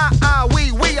la la,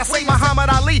 we. I say Muhammad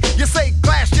Ali, you say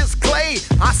glass is clay.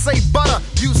 I say butter,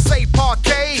 you say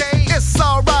parquet. It's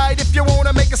alright if you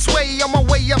wanna make a sway. On my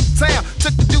way uptown,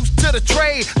 took the deuce to the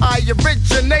trade. I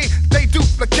originate, they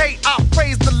duplicate. I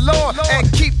praise the Lord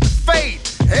and keep the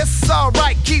faith. It's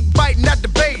alright, keep biting at the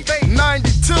bait.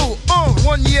 92,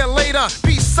 1 year later.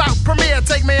 Peace out, Premier,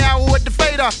 take me out with the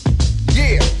fader.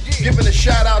 Yeah, giving a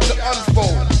shout out to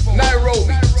Unfold,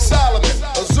 Nairobi, Solomon,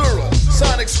 Azura,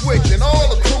 Sonic Switch, and all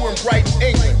the crew in Brighton,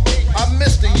 England. I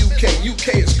miss the UK.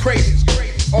 UK is crazy.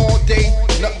 All day,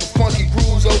 nothing but funky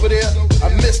grooves over there. I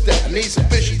miss that. I need some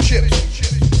fish and chips.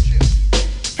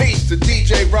 Peace to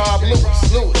DJ Rob Lewis.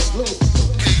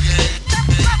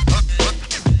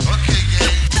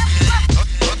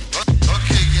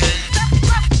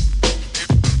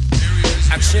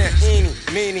 I chant eeny,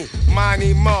 meeny,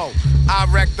 miny, mo. I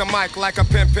wreck the mic like a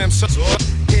pimp. So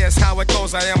here's how it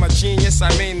goes. I am a genius, I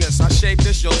mean this. I shape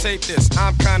this, you'll tape this.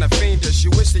 I'm kinda fiendish.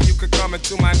 You wish that you could come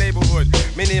into my neighborhood.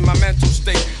 Meaning my mental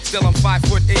state. Still I'm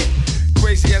 5'8".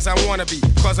 Crazy as I wanna be,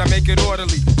 cause I make it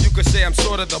orderly. You could say I'm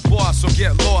sort of the boss, so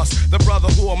get lost. The brother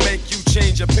who will make you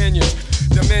change opinions.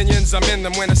 Dominions, I'm in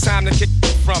them when it's time to kick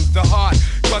from the heart.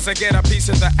 Cause I get a piece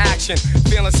of the action.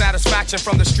 Feeling satisfaction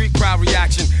from the street crowd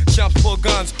reaction. Chumps pull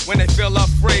guns when they feel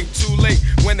afraid. Too late,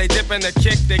 when they dip in the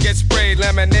kick, they get sprayed.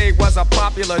 Lemonade was a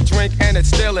popular drink and it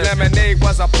still is. Lemonade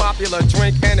was a popular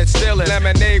drink and it still is.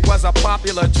 Lemonade was a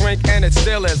popular drink and it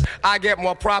still is. I get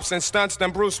more props and stunts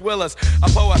than Bruce Willis. A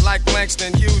poet like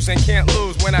Langston Hughes and can't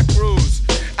lose when I cruise.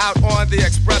 Out on the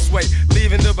expressway,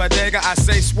 leaving the bodega, I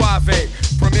say suave.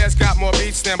 Premier's got more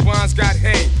beats than Bonds got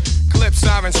hate. Clips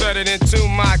are inserted into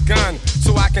my gun,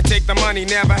 so I can take the money,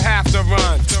 never have to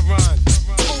run.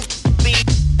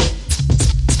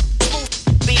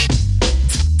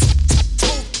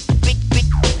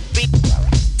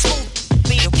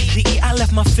 I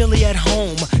left my Philly at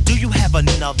home. Do you have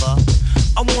another?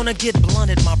 I wanna get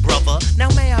blunted, my brother. Now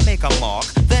may I make a mark,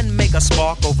 then make a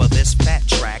spark over this fat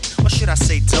track? Or should I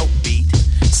say dope beat?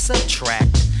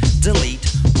 Subtract, delete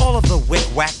all of the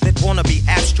wick-wack that wanna be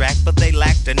abstract, but they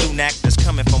lack the new knack that's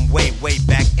coming from way, way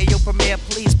back. Ayo, Premier,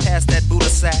 please pass that Buddha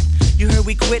sack. You heard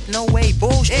we quit? No way,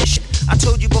 bullshit. I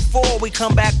told you before, we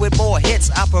come back with more hits.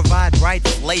 I provide right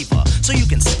flavor, so you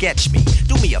can sketch me.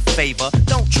 Do me a favor,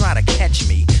 don't try to catch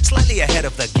me. Slightly ahead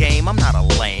of the game, I'm not a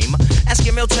lame. Ask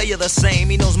him, he'll tell you the same.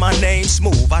 He knows my name,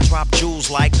 smooth. I drop jewels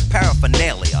like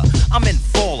paraphernalia. I'm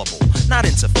infallible, not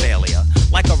into failure.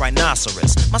 Like a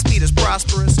rhinoceros, my speed is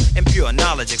prosperous, and pure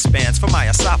knowledge expands from my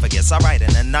esophagus. I write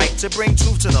in the night to bring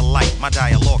truth to the light. My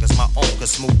dialogue is my own,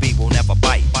 cause smooth beat will never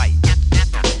bite.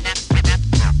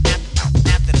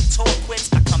 After the tour quits,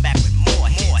 I come back with more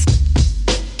hits.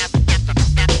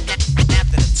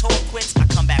 After the tour quits, I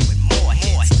come back with more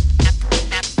hits.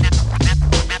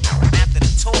 After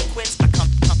the tour quits, I come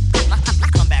back with more hits.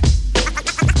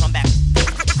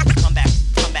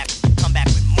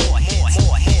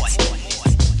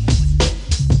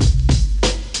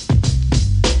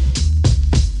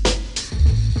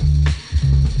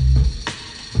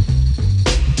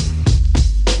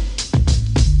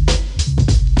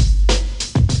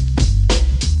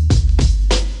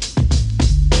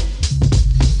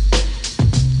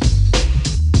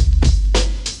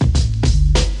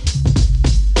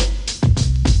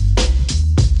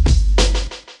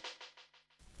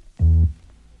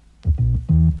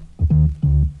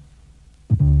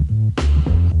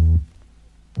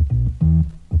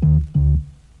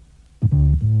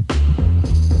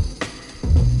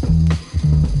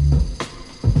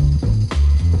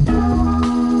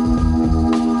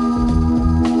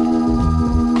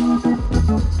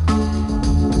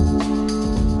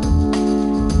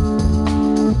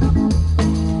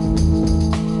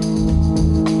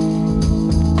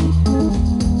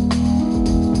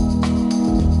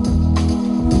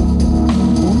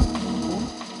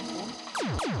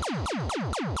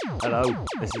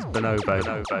 This is Bonobo.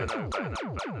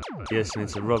 You're listening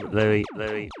to Robert Louis.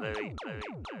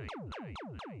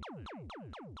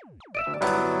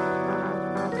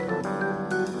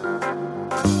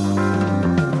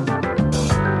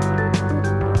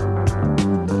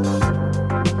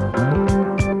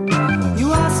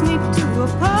 You asked me to a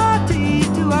party,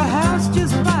 to a house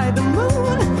just by the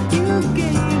moon. You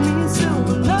gave me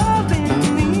silver love in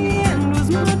the end was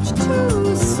much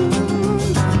too soon.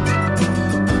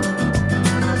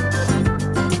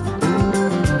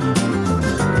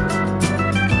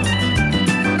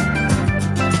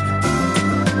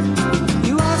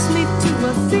 You asked me to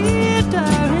a theater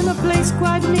in a place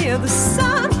quite near the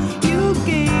sun. You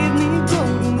gave me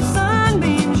golden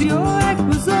sunbeams, your act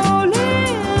was all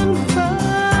in fun.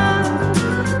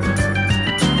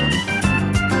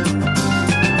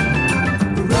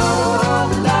 Roll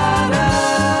ladder,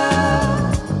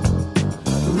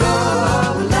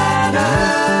 roll ladder,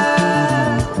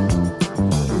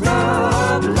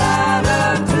 roll ladder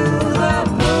to the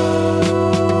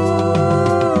moon.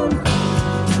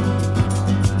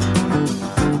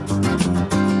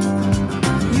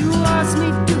 You asked me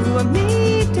to a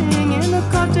meeting in a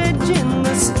cottage in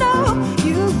the snow.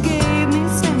 You gave me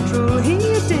central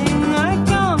heating, I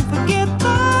can't forget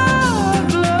the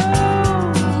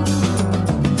glow.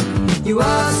 You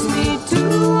asked me to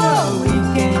a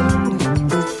weekend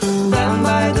down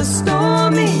by the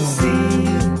stormy sea.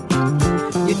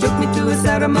 You took me to a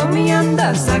ceremony and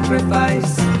the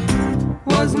sacrifice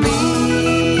was me.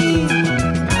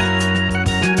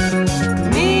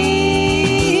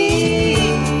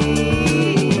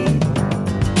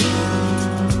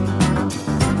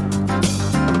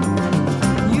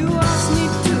 You asked me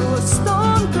to a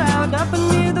storm cloud up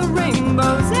near the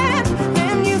rainbow's end.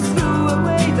 Then you threw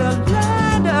away the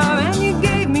ladder and you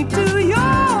gave me to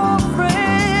your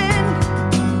friend.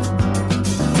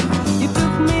 You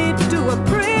took me to a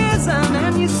prison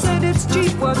and you said its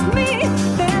chief was me.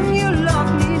 Then you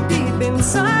locked me deep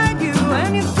inside you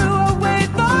and you threw away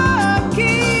the key.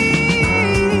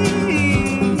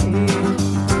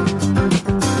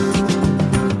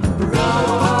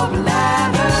 Rope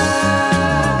ladder,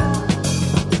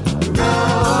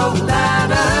 rope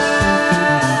ladder,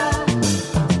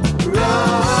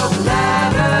 rope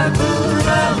ladder to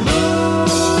the moon.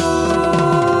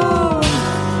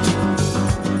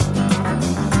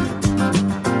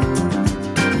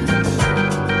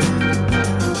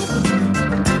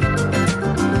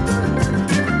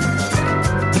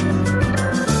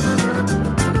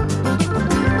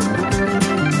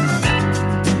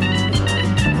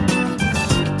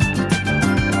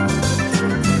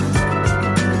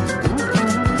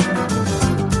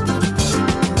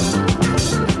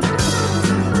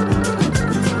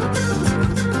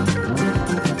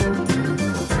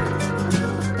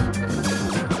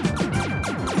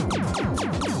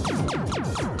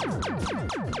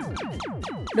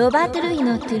 Robert ロバート・ルイ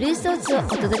のトゥルーソーツをお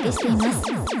届けしています。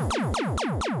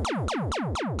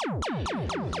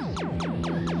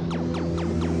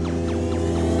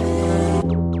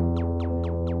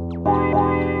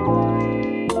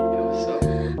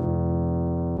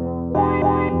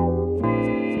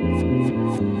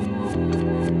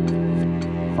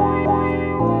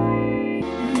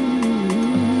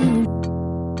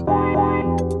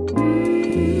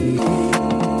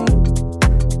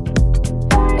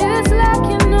It's like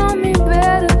you know me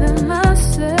better than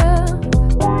myself.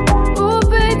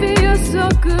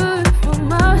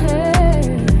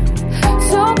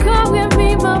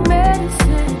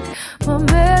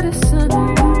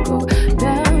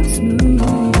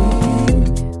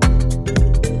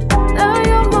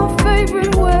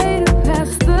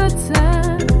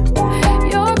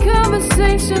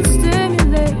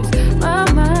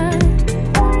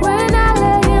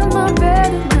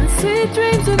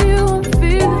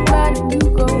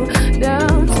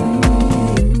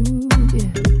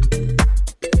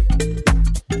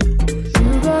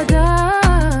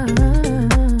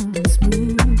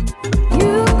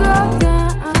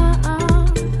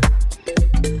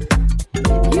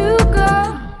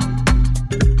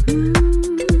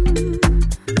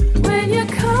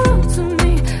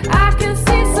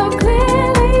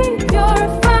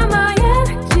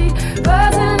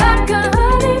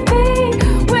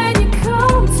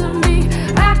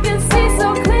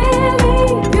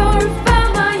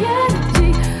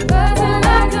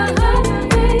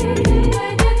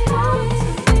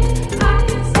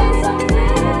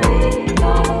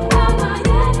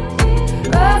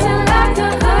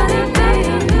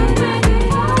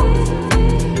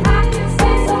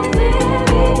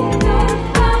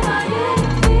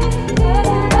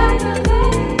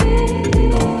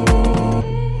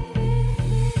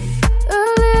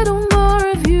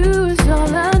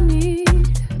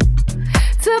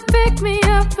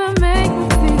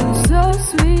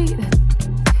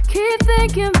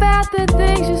 the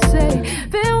things you say.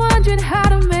 Been wondering how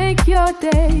to make your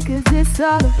day, 'cause it's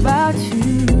all about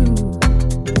you.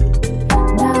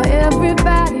 Now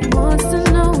everybody wants to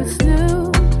know what's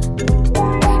new,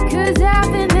 'cause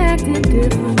I've been acting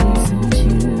differently since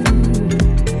you.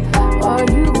 Oh,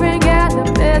 you bring out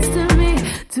the best of me,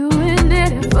 doing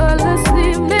it effortlessly,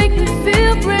 make me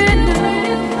feel brand new.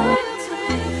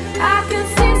 I can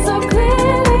see so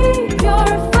clearly,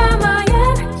 purify my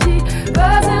energy,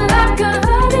 buzzing like a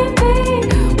honeybee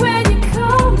when you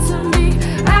come to me.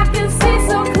 I can see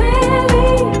so clearly,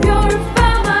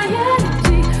 purify my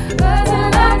energy, buzzing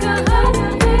like a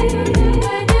honeybee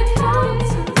when you come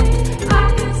to me. I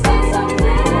can see so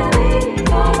clearly,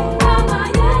 purify my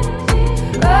energy,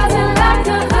 buzzing like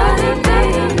a honeybee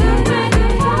when you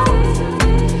come to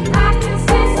me. I can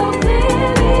see so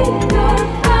clearly,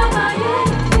 purify my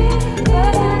energy,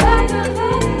 buzzing like a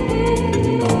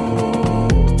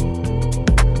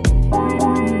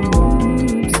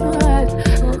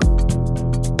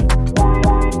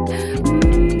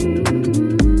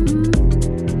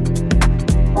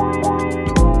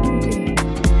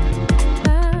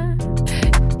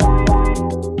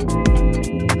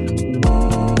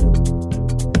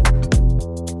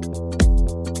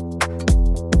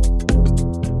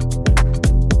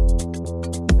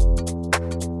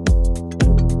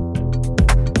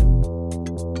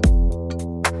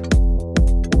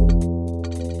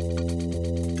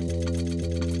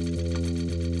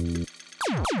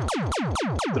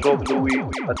Rob Louie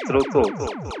at Tru Thoughts.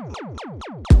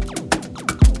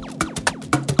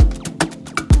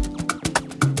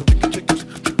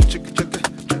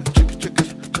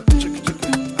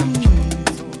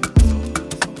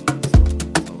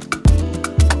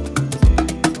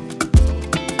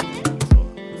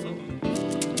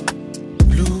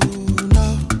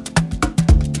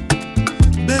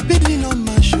 Baby, lean on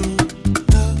my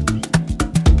shoulder.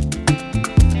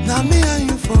 Now me and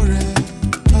you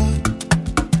forever.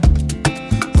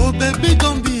 Oh, baby,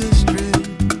 don't be a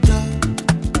stranger.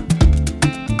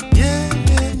 Yeah,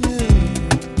 yeah,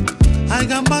 yeah. I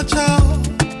got my child.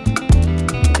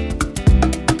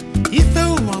 If you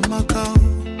want my cow,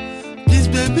 please,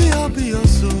 baby, I'll be your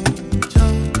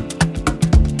soldier.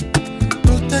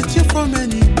 Protect you from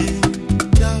any danger.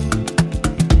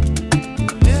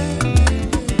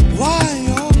 Why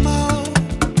your mouth?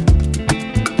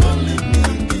 Don't leave me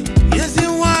hanging. Yes,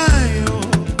 and why oh?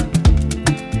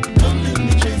 Don't leave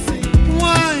me chasing.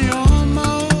 Why your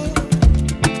mouth?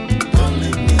 Don't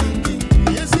leave me hanging.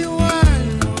 Yes, and why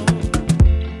oh?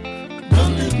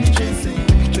 Don't leave me chasing.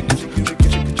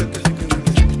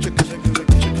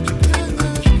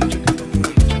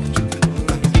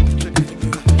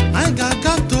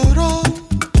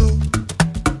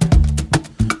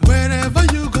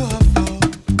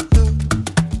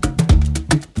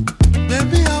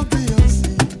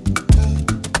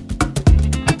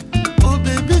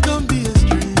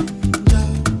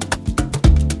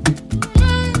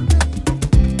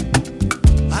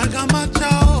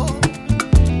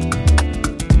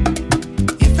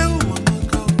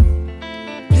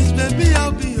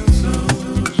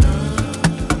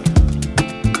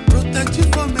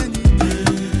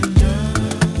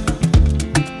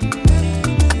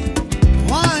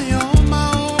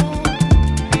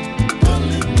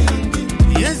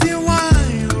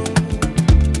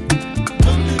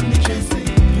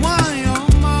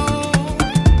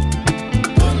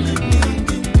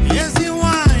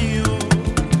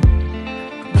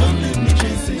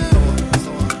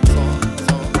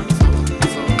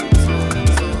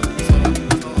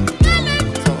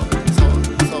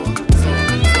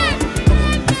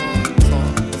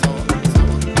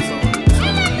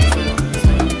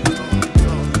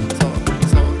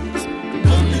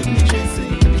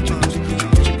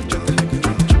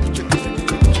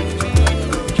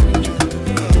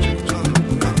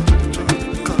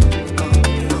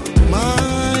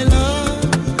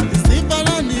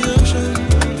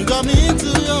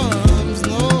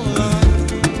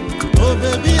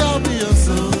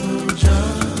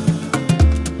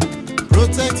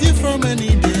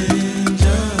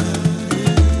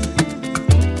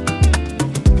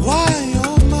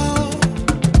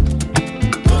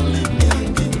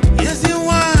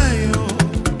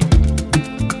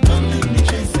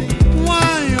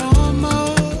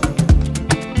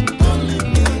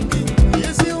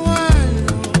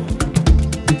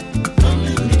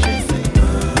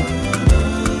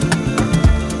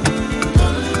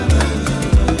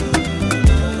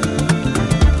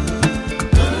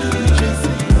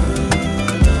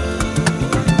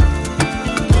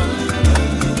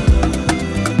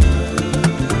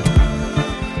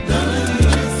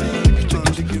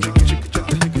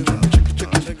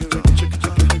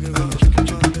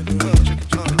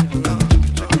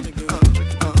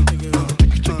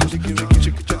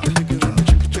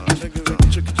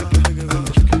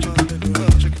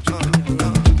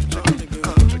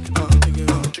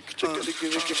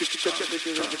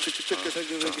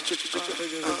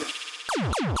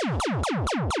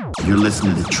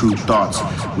 listening to Tru Thoughts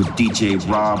with DJ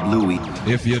Rob Louie.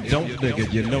 If you don't dig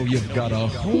it, you know you've got a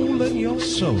hole in your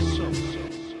soul.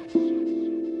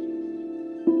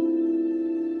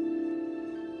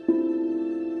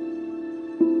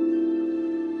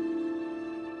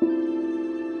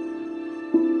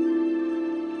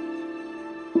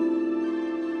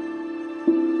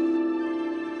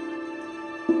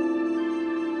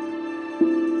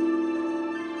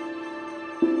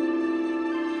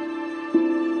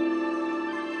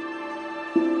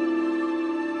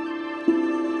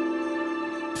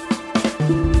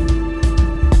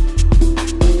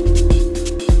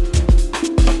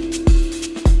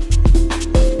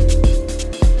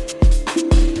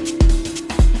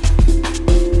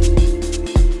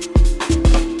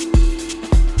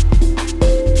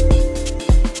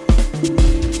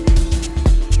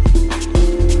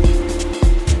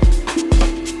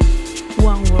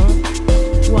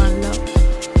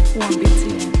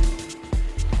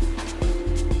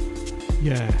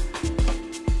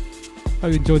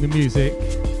 Enjoy the music.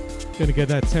 Gonna get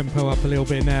that tempo up a little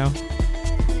bit now.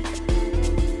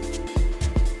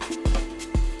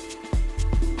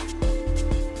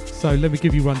 So let me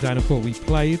give you a rundown of what we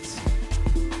played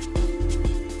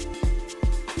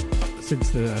since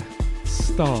the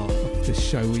start of this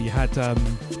show. We had the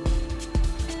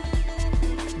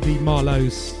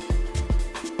Marloes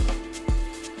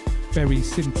Fairey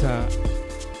Sinta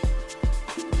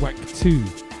Whack 2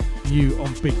 You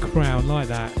on Big Crown, like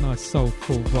that. Nice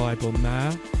soulful vibe on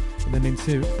there. And then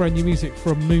into brand new music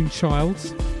from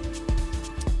Moonchild.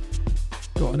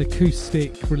 Got an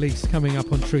acoustic release coming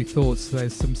up on Tru Thoughts.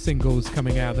 There's some singles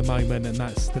coming out at the moment, and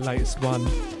that's the latest one.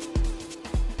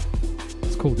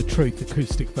 It's called The Truth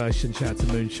acoustic version. Shout out to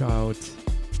Moonchild.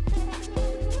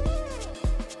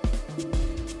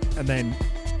 And then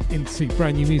into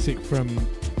brand new music from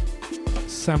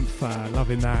Sampha.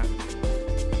 Loving that.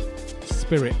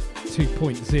 Spirit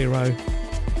 2.0.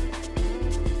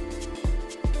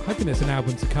 Hoping there's an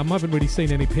album to come. I haven't really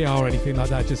seen any PR or anything like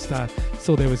that. Just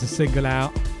saw there was a single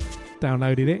out,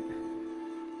 downloaded it.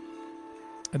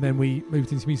 And then we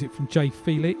moved into music from J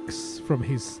Felix from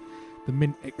the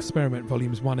Mint Experiment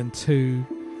Volumes 1 and 2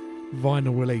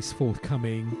 vinyl release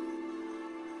forthcoming.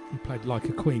 He played Like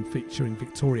a Queen featuring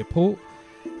Victoria Port,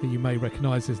 who you may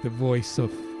recognise as the voice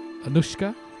of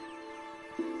Anushka,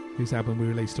 whose album we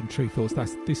released on Tru Thoughts.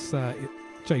 This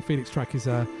J Felix track is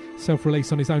a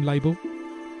self-release on his own label.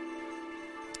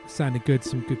 Sounded good,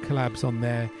 some good collabs on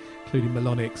there, including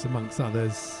Melonics amongst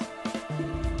others.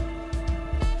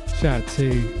 Shout out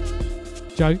to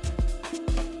Joe.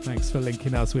 Thanks for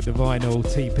linking us with the vinyl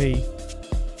TP.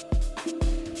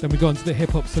 Then we got into the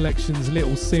hip-hop selections.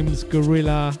 Little Simz,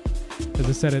 Gorilla. As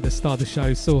I said at the start of the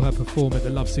show, saw her perform at the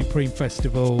Love Supreme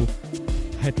Festival.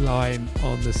 Headline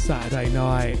on the Saturday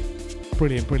night.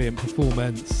 Brilliant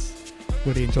performance.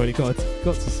 Really enjoyed it. Got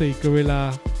to see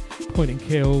Gorilla Point and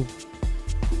Kill.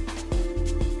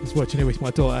 I was watching it with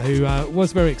my daughter, who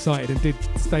was very excited and did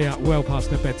stay up well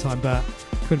past her bedtime, but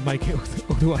couldn't make it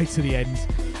all the way to the end,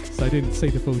 so I didn't see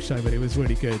the full show, but it was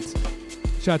really good.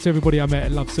 Shout out to everybody I met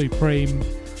at Love Supreme,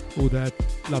 all the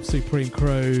Love Supreme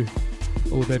crew,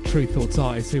 all the Tru Thoughts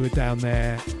artists who were down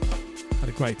there. Had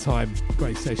a great time,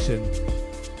 great session.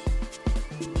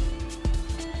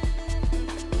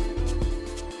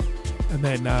 And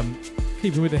then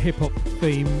keeping with the hip-hop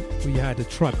theme, we had a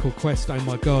Tribe Called Quest, Oh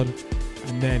My God,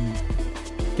 and then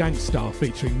Gangstar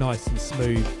featuring Nice and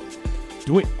Smooth,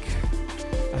 Dwick,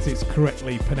 as it's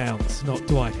correctly pronounced, not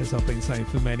Dwight as I've been saying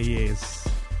for many years.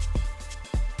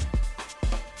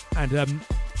 And I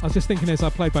was just thinking as I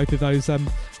played both of those,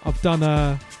 I've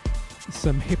done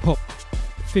some hip-hop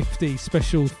 50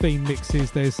 special theme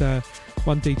mixes. There's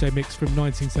one DJ mix from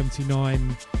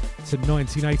 1979 to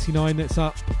 1989 that's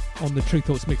up on the Tru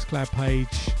Thoughts Mixcloud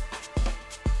page,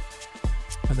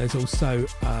 and there's also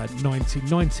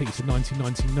 1990 to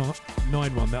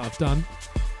 1999 one that I've done.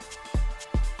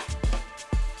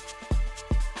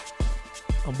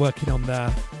 I'm working on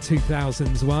the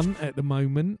 2000s one at the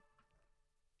moment,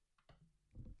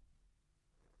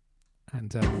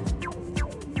 and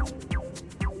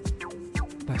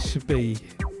that should be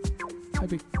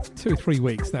maybe 2 or 3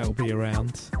 weeks. That will be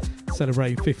around,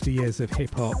 celebrating 50 years of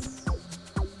hip hop.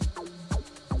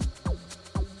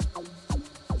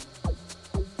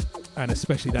 And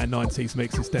especially that 90s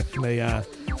mix is definitely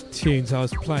tunes I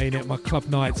was playing at my club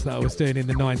nights that I was doing in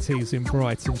the 90s in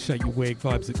Brighton. Shake Your Wig,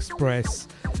 Vibes Express,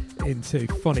 into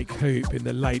Phonic Hoop in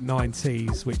the late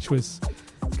 90s, which was,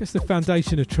 I guess, the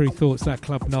foundation of Tru Thoughts, that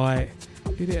club night.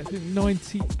 Did it, I think,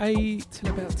 98 till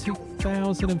about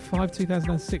 2005,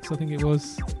 2006, I think it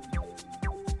was.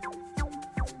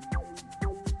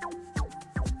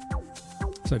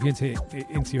 So if you're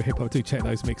into your hip hop, do check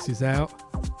those mixes out.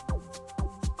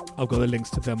 I've got the links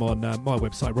to them on my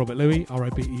website, Robert Louis,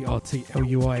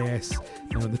 RobertLuis,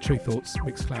 and on the Tru Thoughts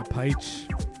Mixcloud page.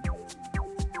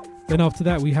 Then after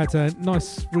that, we had a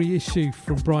nice reissue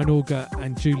from Brian Auger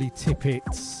and Julie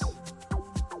Tippets.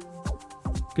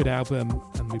 Good album,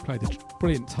 and we played a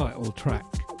brilliant title track,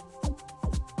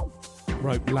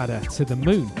 Rope Ladder to the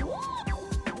Moon.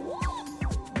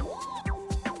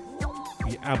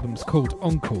 The album's called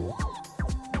Encore.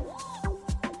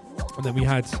 And then we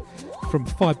had from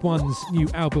 5-1's new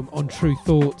album on Tru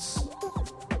Thoughts,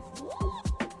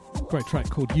 great track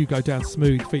called You Go Down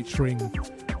Smooth featuring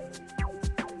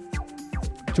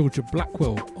Georgia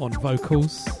Blackwell on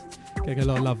vocals. Getting a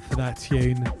lot of love for that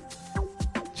tune.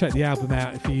 Check the album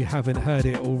out if you haven't heard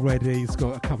it already. It's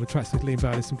got a couple of tracks with Liam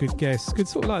Bowler, some good guests, good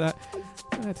sort of like that.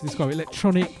 I don't know how to describe it.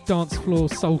 Electronic, dance floor,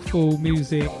 soulful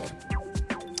music,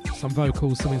 some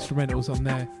vocals, some instrumentals on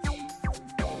there.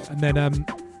 And then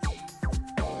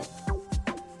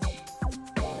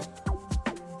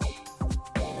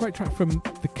great track from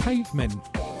the Cavemen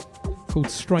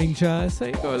called Stranger. So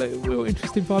it got a little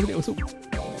interesting vibe. It was sort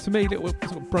of, to me, a little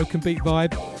sort of broken beat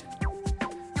vibe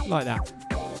like that.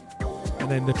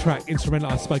 And then the track instrumental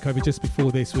I spoke over just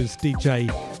before this was DJ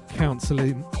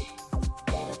Counseling,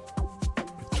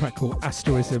 a track called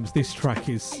Asterisms. This track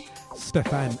is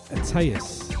Stefan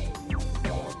Ateas,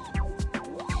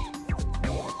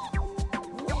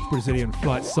 Brazilian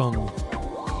flight song.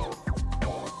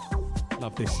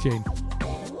 Love this tune.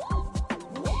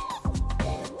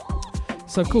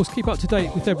 So of course, keep up to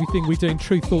date with everything we're doing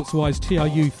Tru Thoughts wise,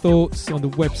 TRU Thoughts on the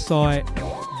website,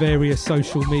 various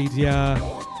social media,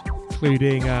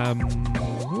 including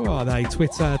what are they?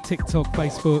 Twitter, TikTok,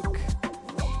 Facebook,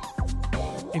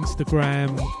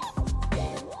 Instagram,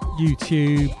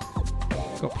 YouTube.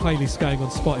 Got playlists going on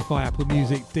Spotify, Apple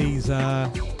Music,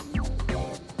 Deezer.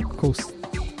 Of course,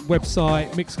 website,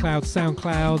 Mixcloud,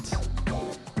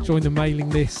 SoundCloud. Join the mailing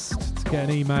list to get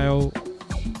an email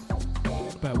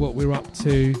about what we're up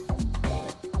to.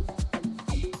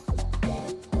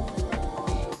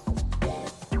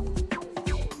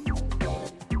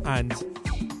 And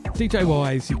DJ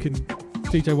wise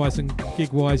and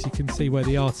gig wise, you can see where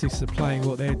the artists are playing,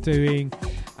 what they're doing.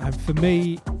 And for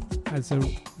me, as a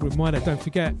reminder, don't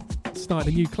forget,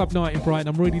 starting a new club night in Brighton.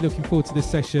 I'm really looking forward to this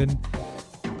session.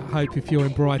 I hope if you're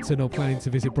in Brighton or planning to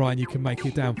visit Brighton, you can make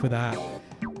it down for that.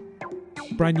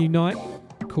 Brand new night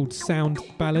called Sound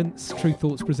Balance. Tru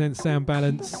Thoughts presents Sound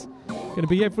Balance. Going to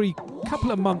be every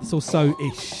couple of months or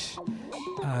so-ish.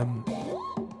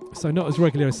 So not as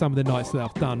regular as some of the nights that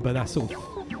I've done, but that sort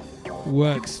of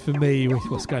works for me with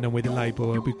what's going on with the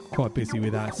label. I'll be quite busy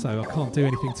with that, so I can't do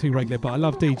anything too regular, but I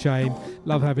love DJing,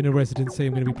 love having a residency.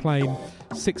 I'm going to be playing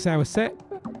 6-hour set,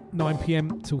 9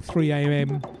 p.m. till 3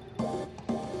 a.m.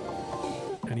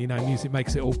 And you know, music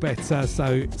makes it all better, so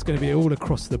it's going to be all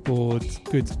across the board,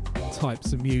 good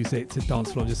types of music to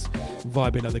dance floor, just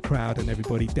vibing at the crowd and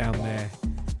everybody down there.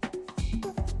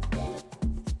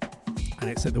 And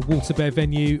it's at the Water Bear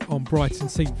venue on Brighton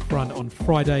Seafront on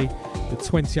Friday the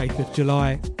 28th of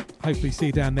July. Hopefully see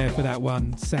you down there for that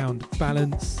one, Sound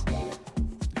Balance.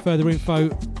 Further info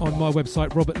on my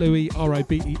website, Robert Louis,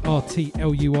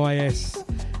 RobertLuis,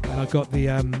 and I've got the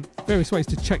various ways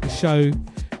to check the show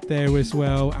there as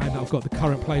well, and I've got the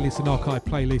current playlist and archive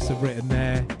playlists have written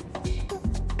there. You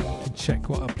can check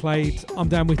what I played. I'm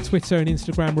down with Twitter and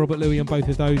Instagram, Robert Louis on both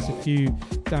of those if you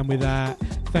down with that.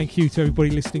 Thank you to everybody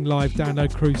listening live,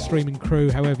 download crew, streaming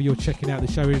crew, however you're checking out the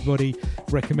show, everybody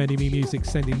recommending me music,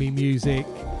 sending me music,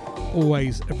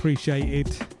 always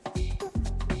appreciated.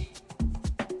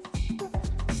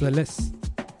 So let's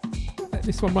let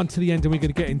this one run to the end, and we're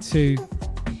going to get into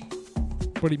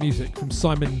brilliant music from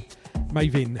Simon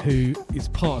Mavin, who is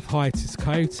part of Hiatus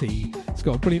Coyote. He's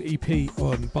got a brilliant EP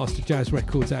on Bastard Jazz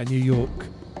Records out of New York.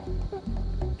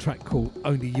 A track called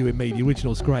Only You and Me. The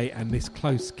original's great, and this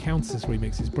Close Counters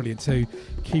remix is brilliant too.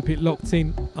 Keep it locked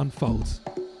in, Unfold.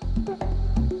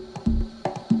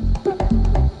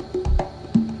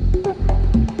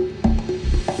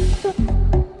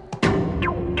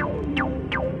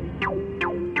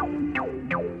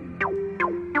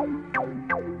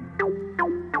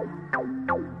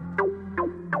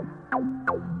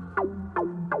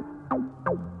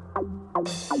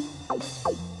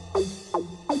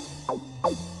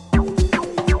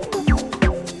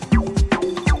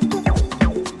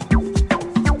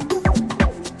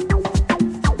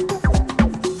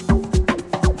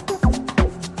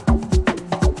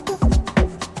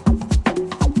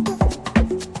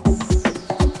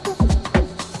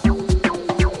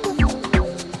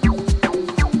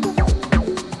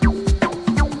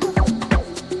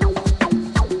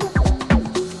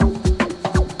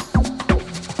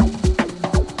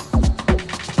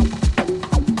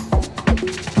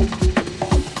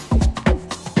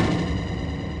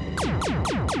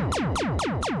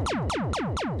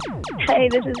 Hey,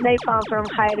 this is Napalm from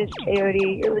Hiatus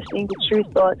Coyote. You're listening to Tru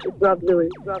Thoughts with Rob Louis.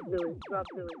 Rob Louis. Rob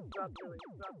Louis. Rob Louis.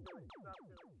 Rob Louis.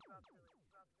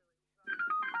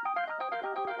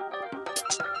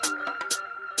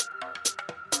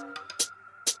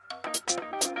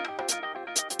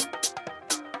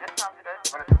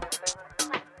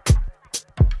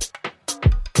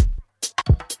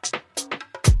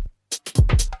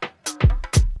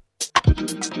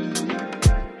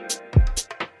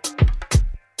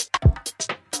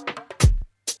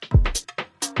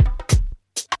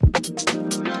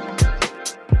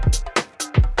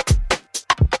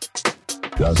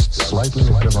 Just slightly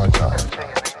ahead of our time.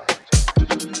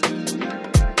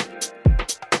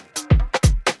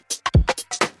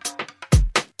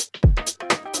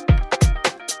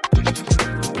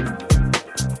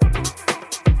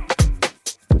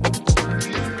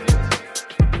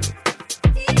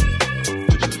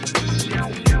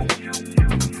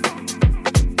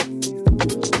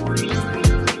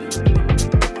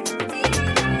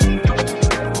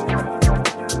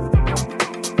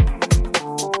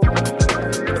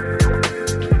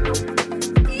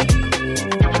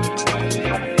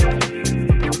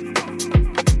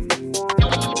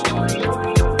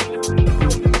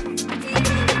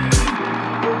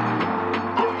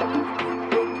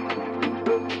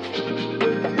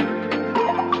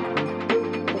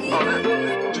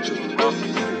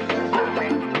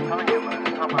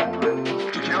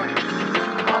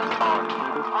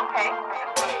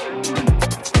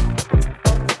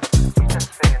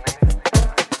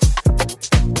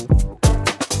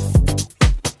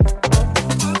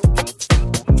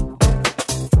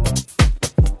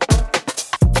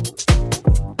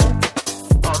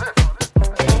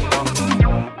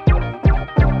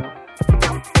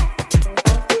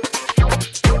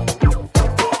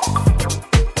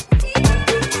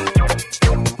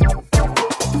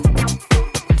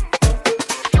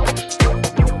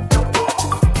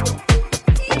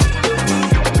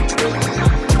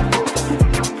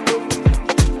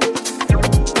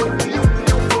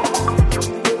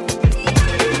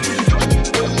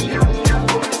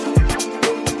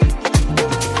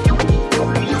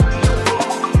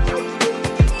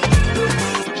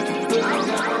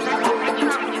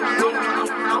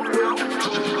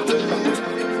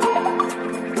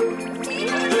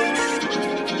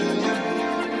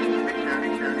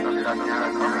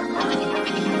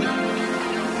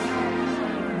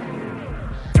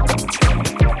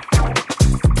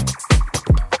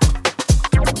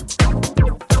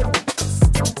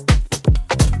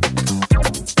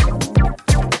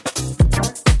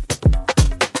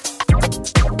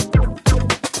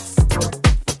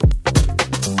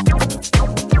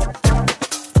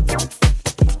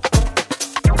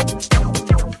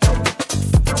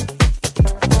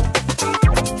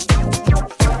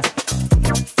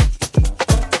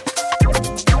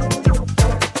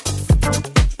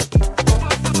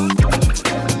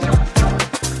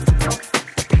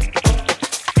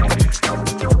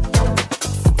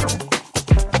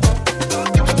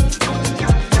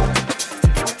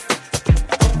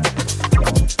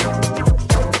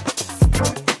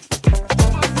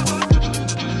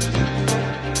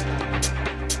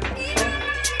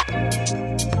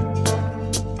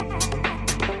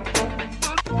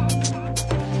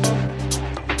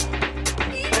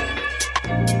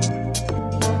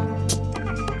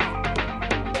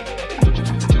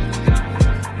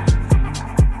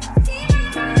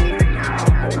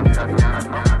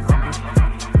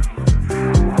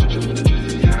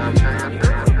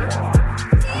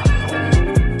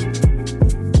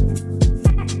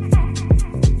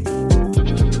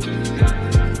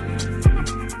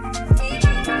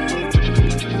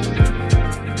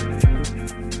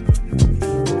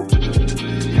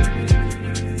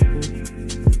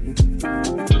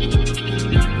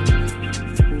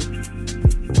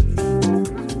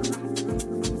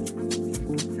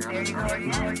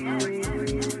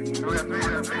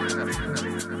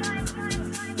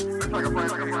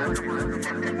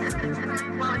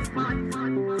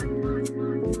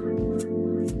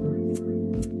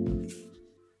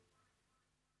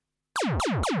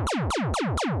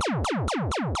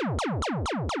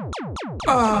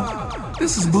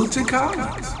 This is Bootsy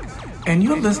Collins, and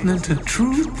you're listening to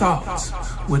Tru Thoughts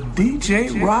with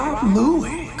DJ Rob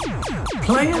Louis,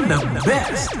 playing the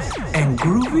best and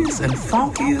grooviest and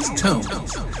funkiest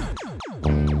tunes.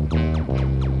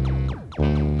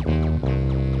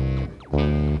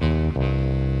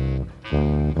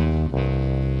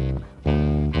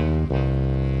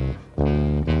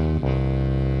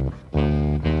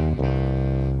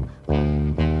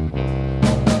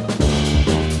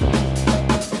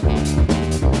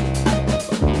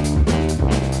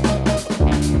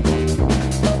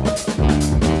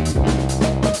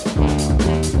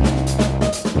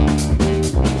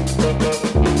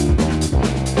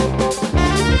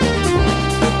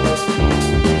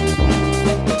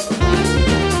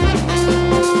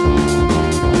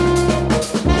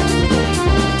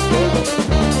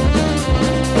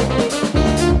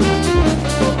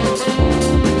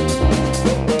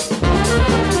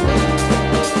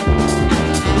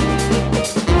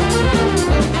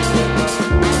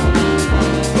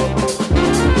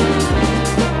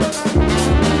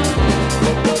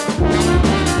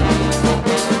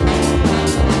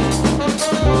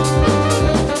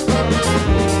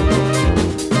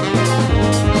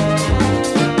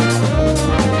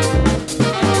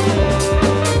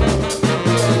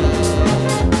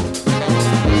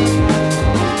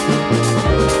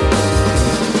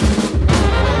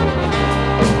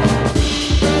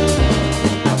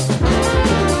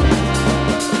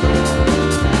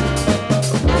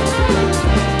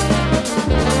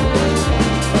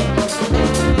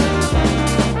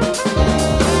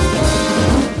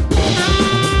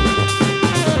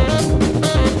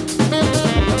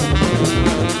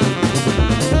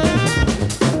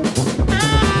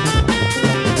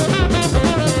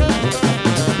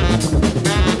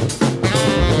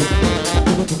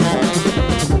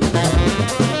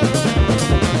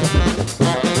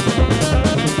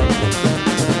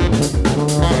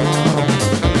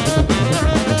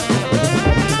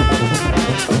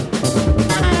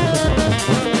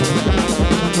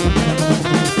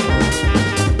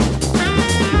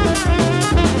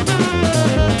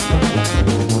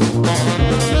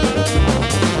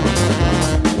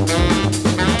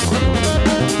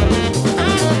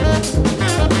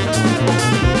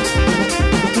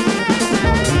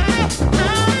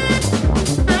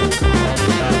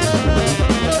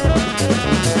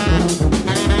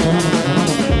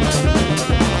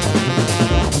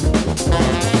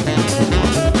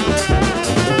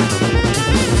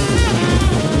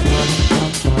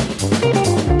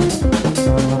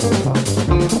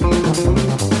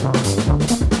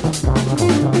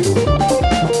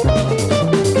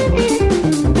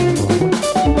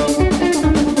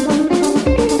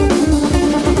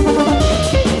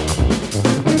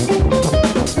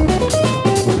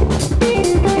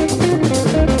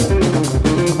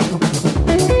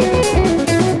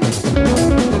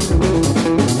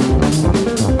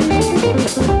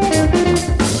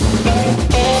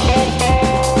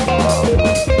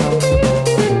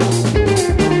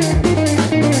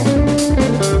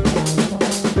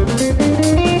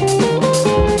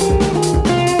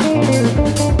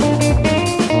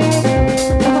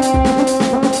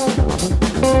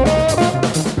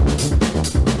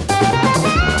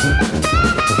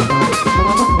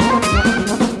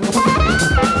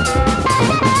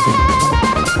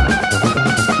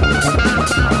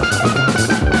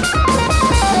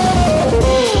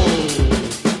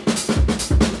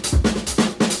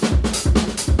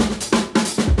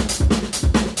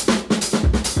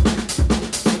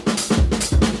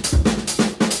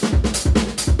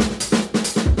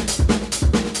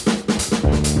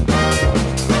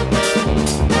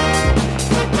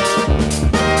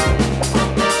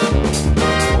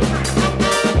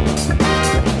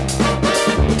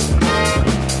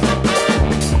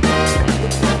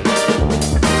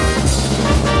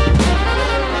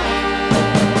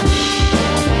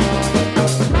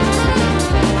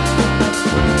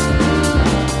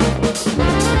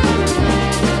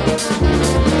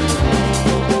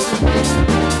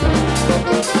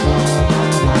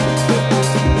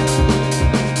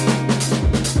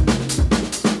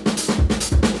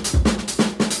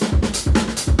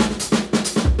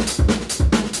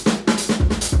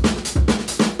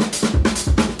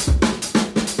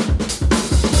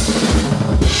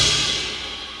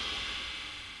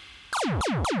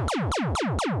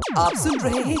 आप सुन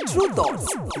रहे हैं true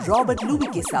thoughts Robert Louis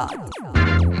के साथ।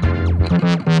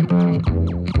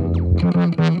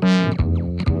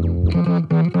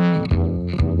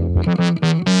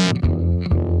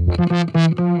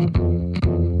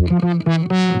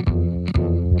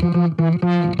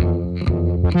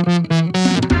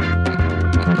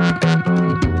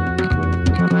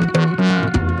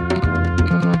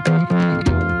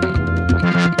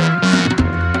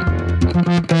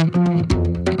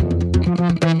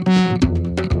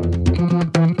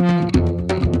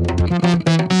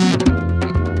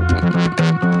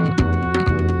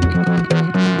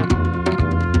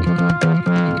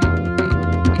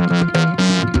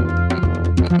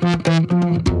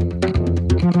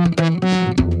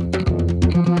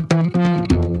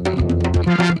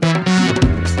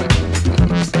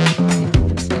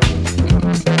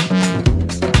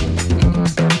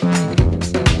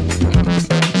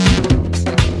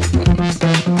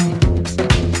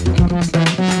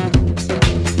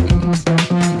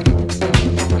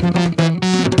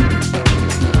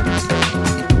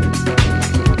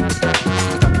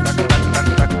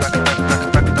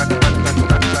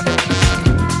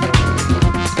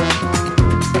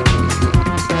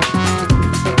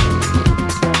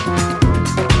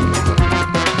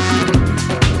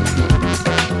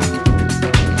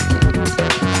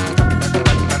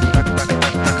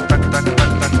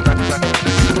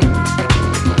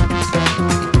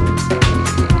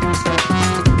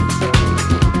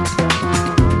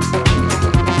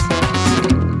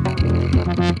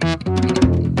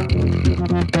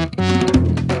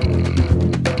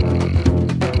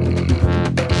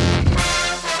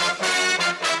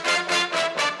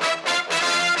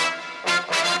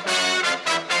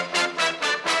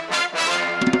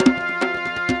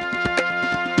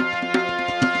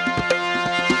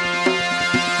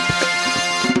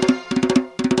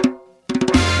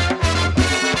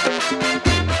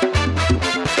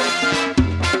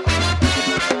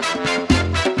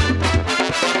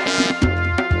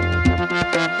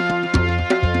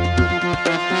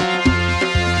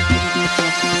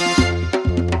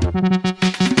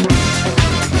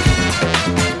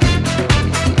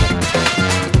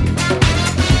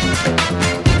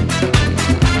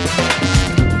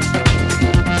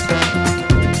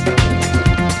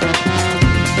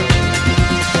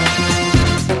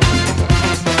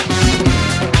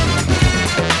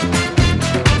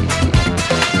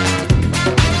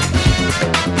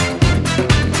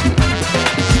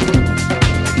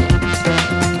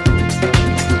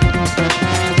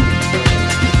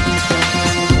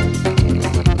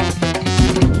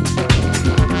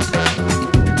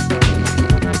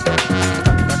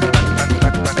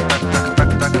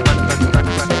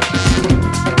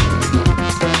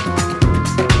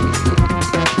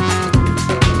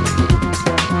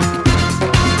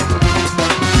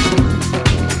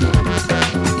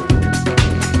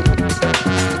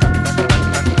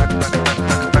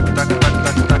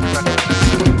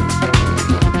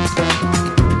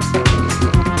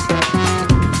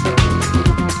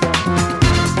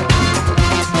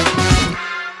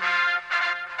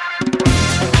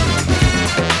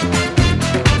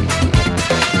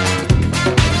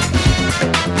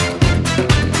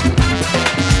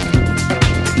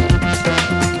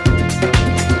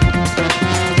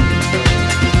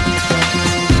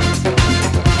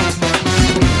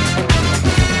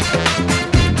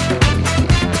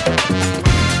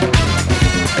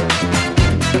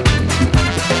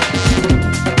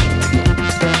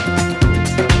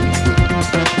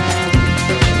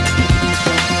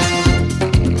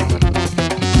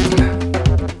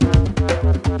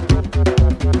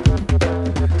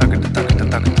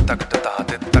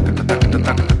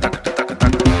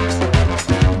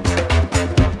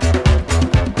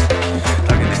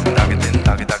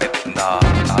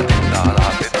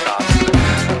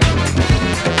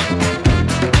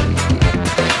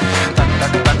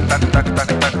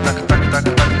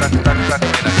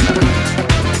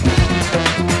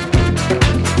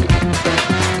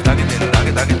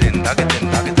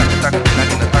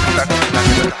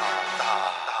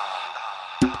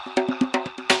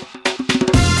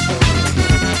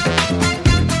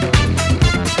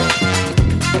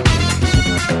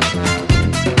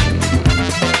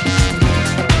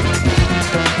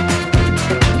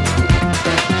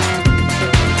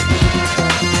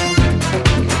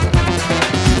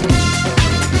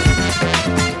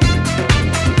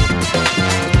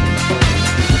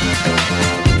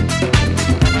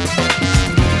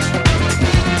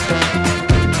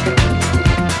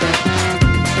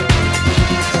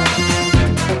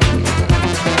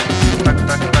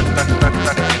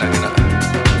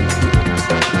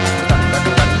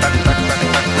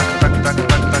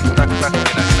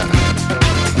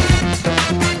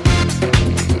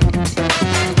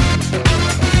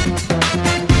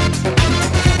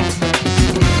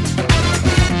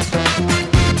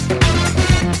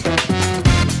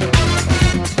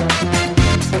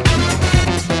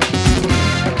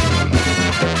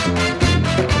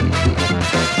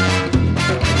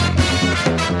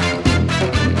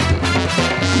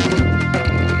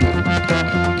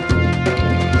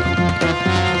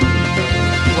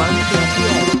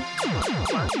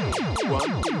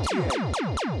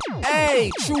 Hey,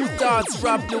 Tru Thoughts,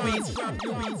 Rob Louis.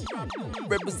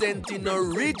 Representing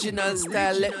original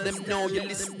style, let them know you're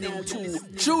listening to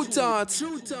Tru Thoughts.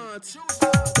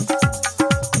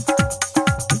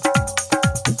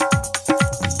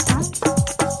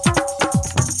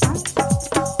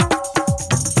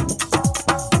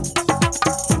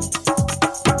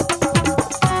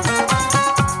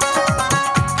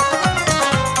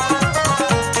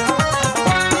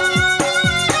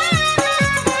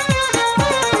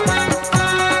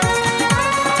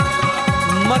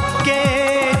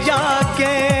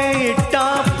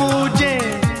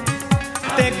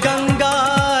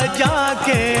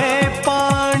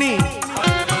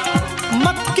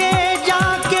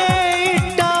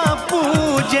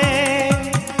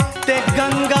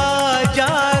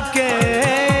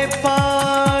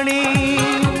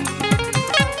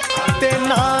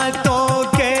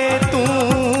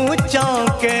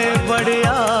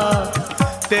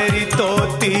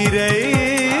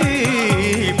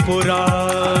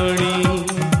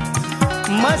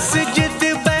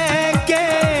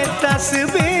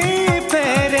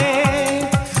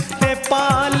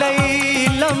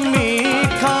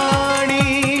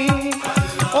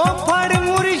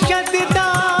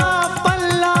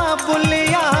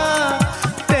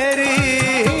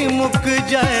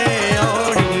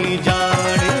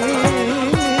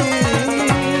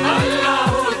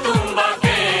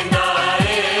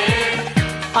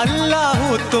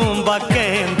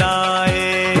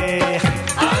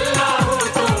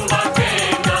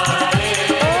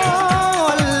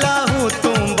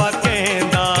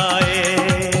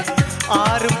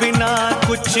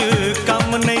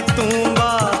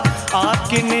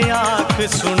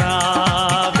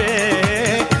 सुनावे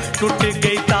टूट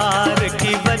गई तार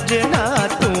की वजना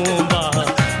तूंबा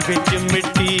बिच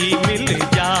मिट्टी मिल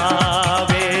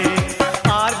जावे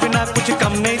आर बिना कुछ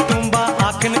कम नहीं तूंबा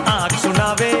आँख ने आँख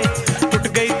सुनावे टूट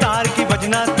गई तार की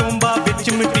वजना तूंबा बिच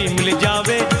मिट्टी मिल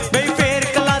जावे भाई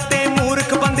फेर कलाते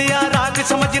मूर्ख बंदिया राग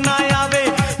समझ ना आवे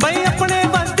भाई अपने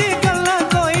बंदी गल्ला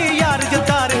कोई यार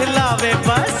जतार हिलावे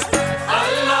बस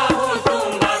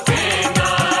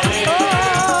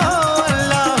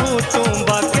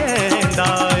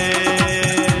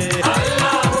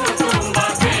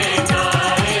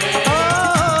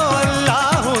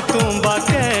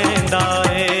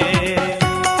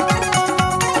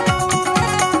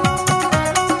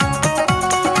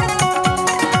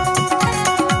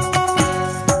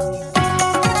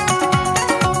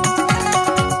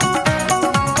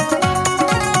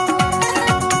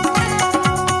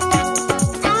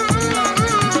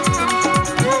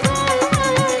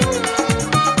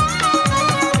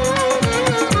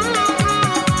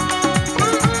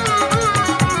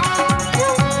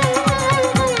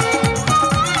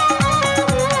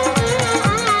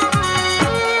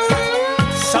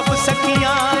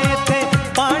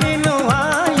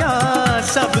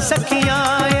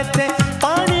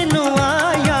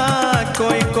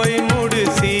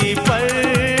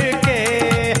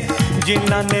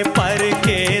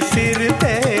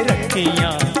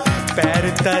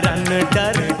तरन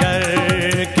डर डर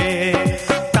के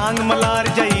टांग मलार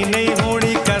जई नहीं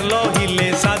होनी कर लो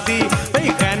हिले सादी भाई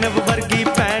गैनब वर्गी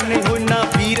पैन हो ना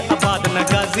वीर आबाद न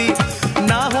गाजी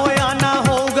ना होया ना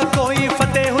होगा कोई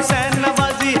फतेह हुसैन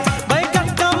नवाजी भाई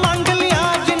गट्टा मांग लिया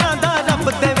जिना दा रब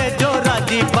देवे जो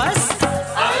राजी बस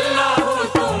अल्लाह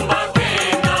तुम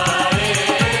बकेंदा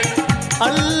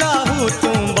अल्लाह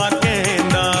तुम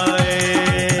बकेंदा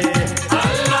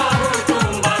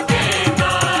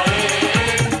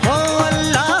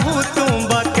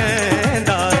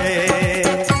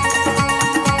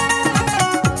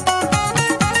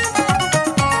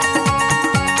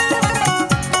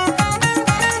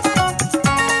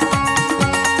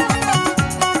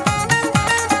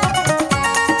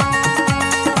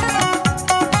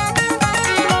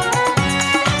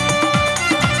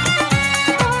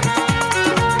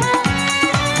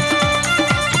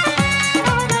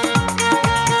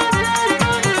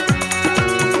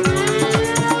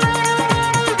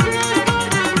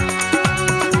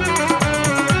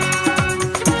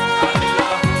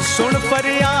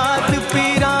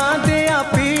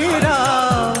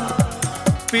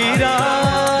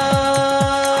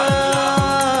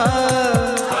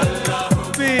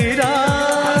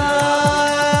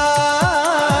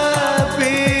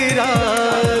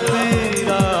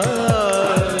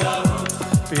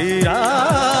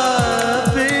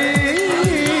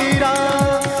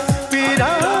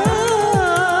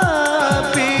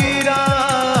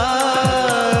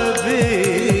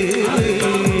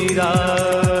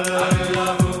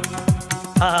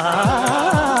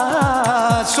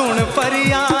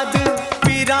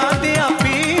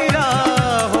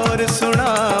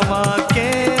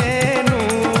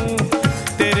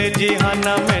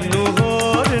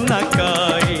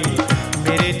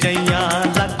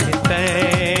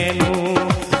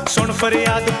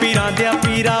दिया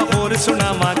पीरा होर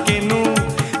सुनावा केनू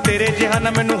तेरे जिहा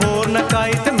ना मैनू होर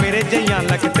नकाई ते मेरे जिहा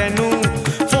लग तैनू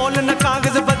फुल न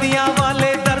कागज बदियां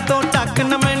वाले दर्दों टक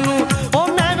न मैनू ओ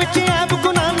मैं विच ऐब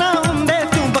गुनाह ना हुंदे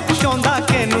तू बख्शोंदा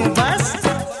केनू बस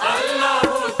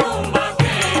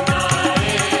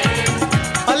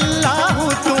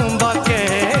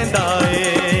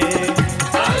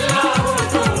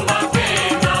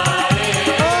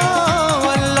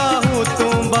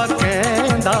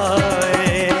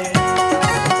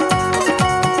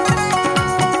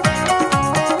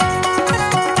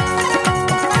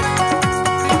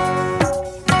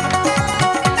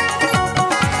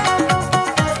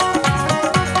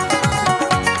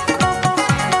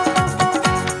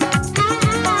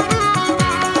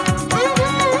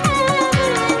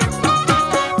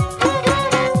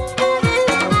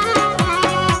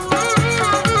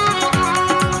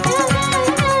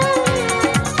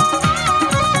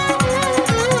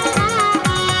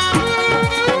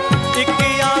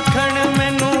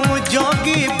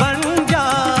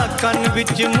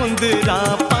विच मुंदरा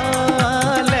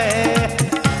पाले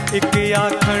एक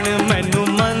आखण मैनू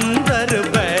मंदर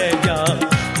बह जा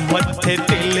मत्थे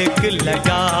तिलक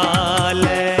लगा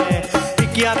ले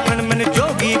एक आखण मैनू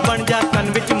जोगी बन जा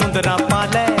कन विच मुंदरा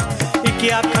पाले एक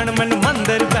आखण मैनू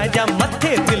मंदर बह जा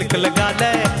मत्थे तिलक लगा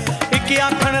ले एक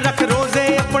आखण रख रोजे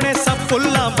अपने सब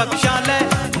फुल्ला बख्शा ले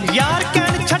यार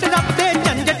कहन छड़ रब दे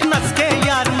झंझट नस के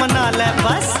यार मना ले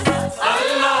बस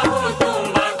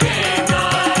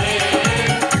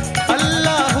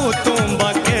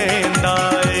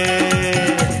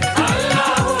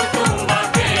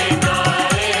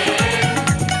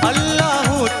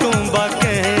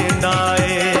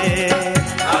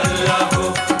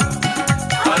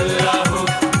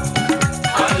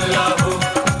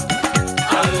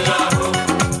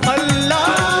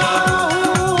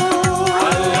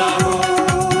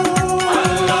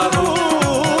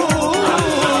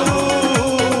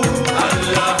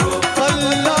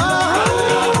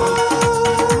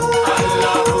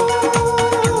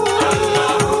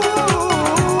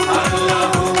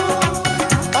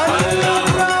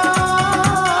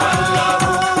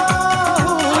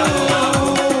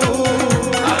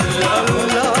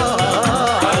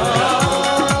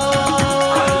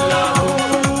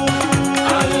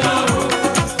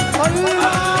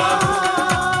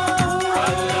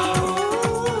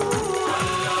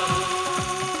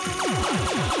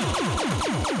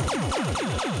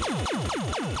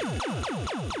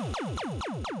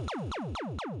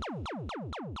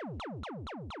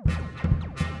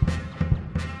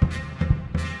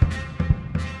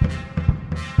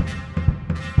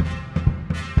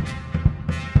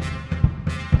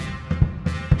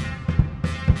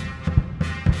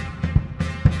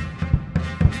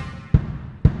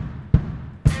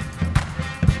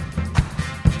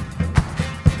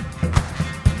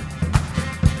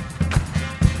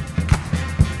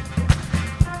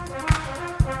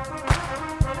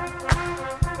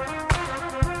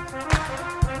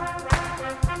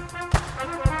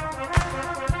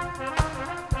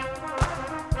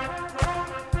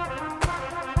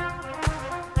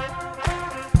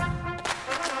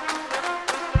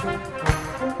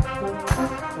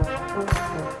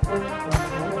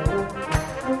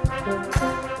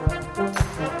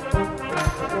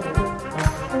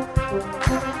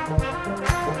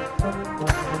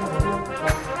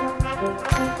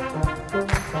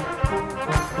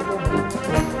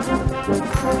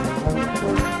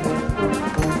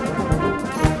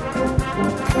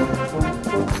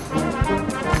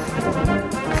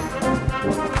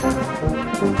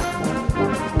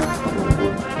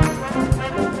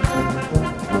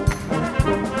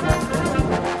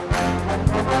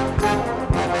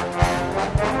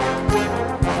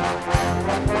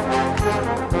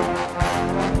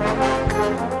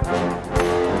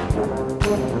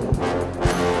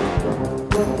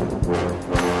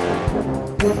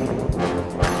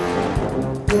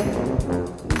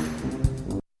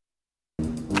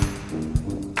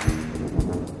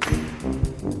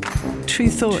Tru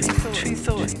Thoughts,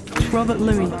 Robert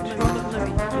Louis.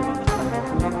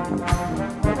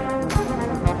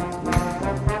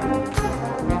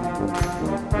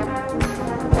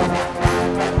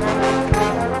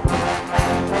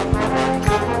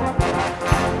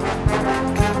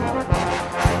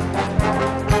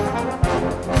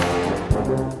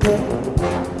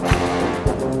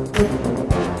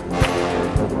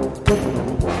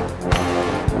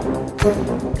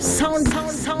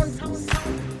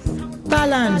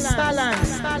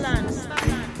 Balance.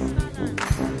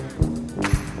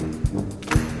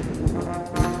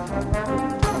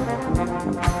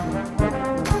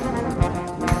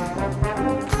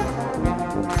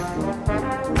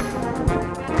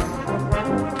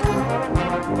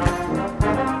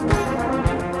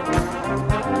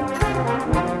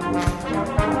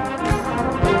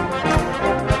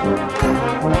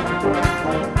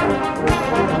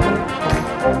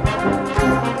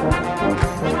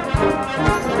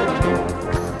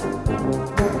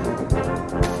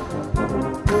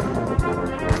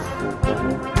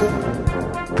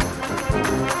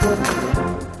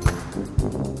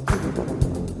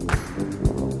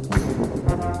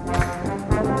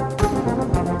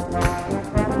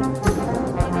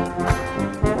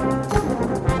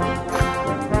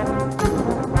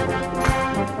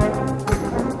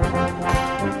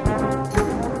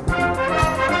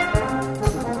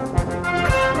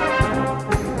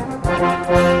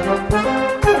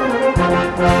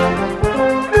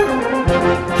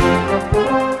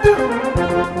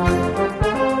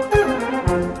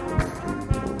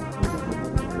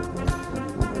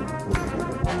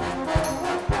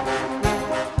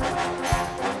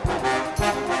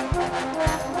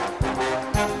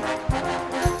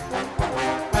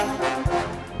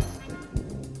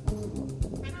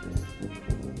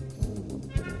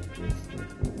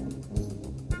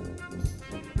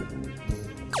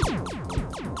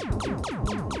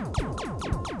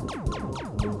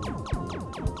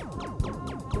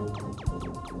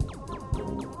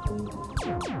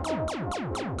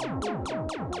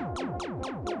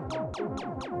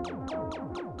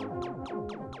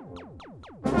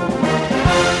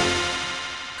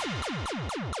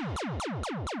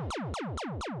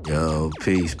 Yo,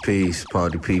 peace,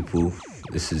 party people.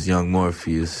 This is Young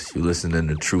Morpheus. You're listening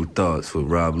to Tru Thoughts with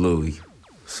Rob Louie.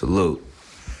 Salute.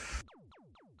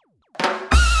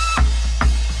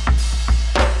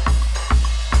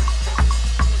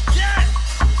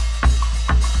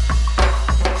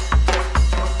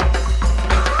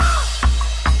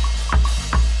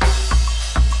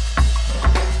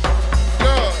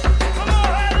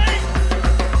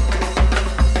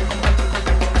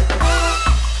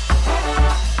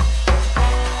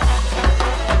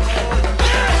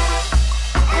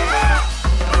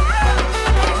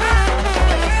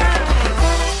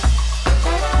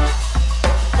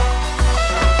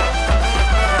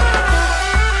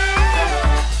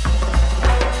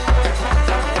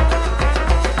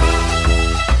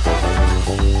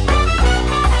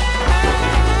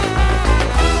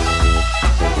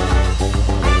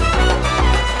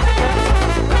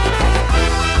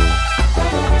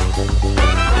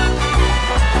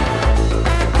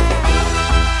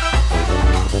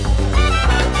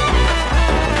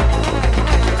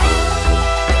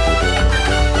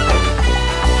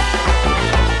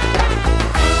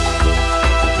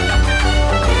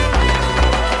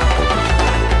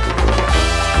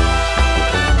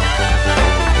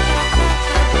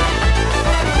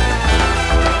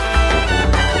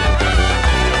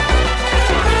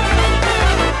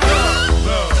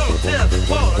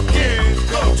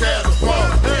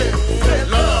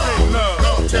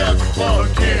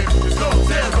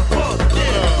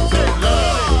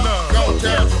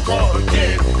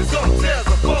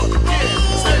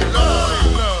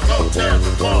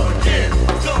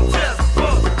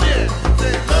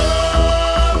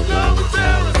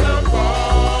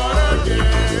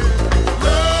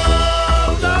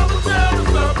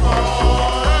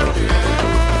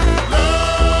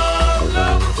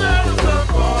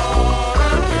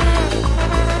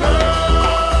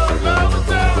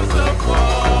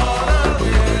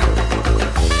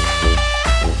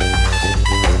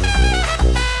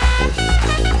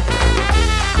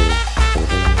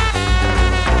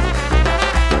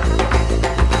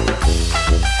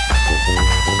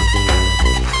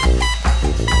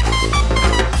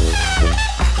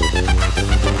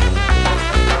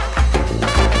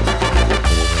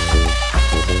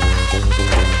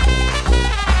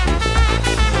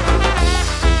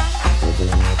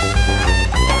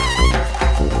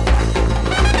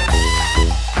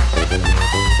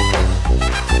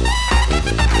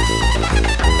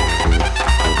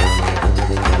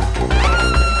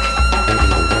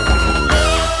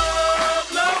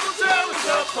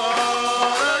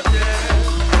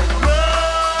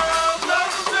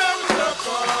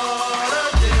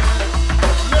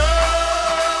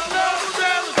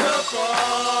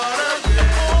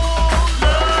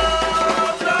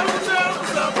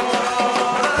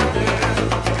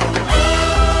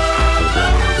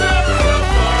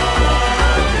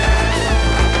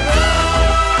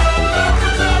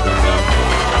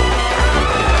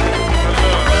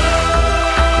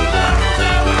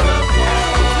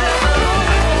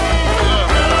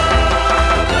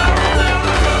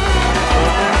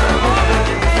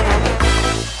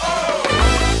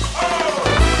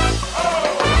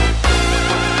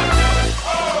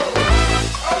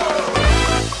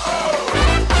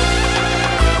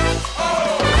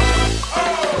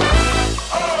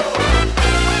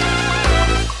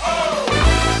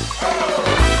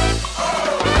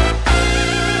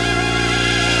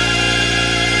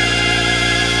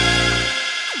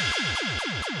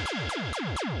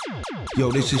 Yo,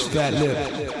 this is Fat Lip.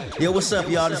 Yo, what's up,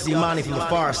 y'all? This is Imani from the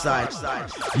Far Side.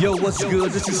 Yo, what's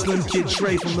good? This is Slim Kid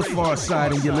Trey from the Far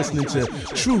Side, and you're listening to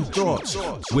Tru Thoughts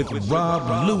with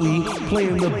Rob Louie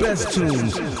playing the best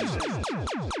tunes.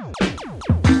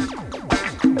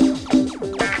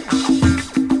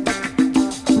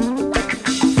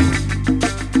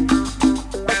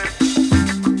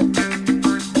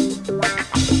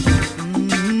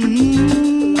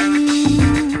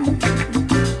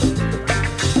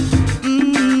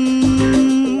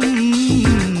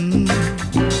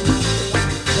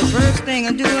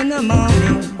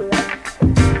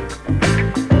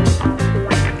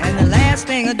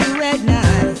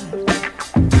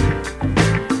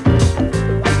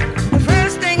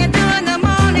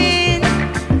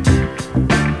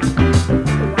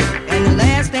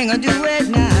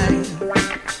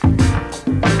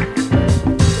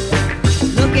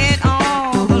 Look at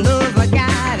all the love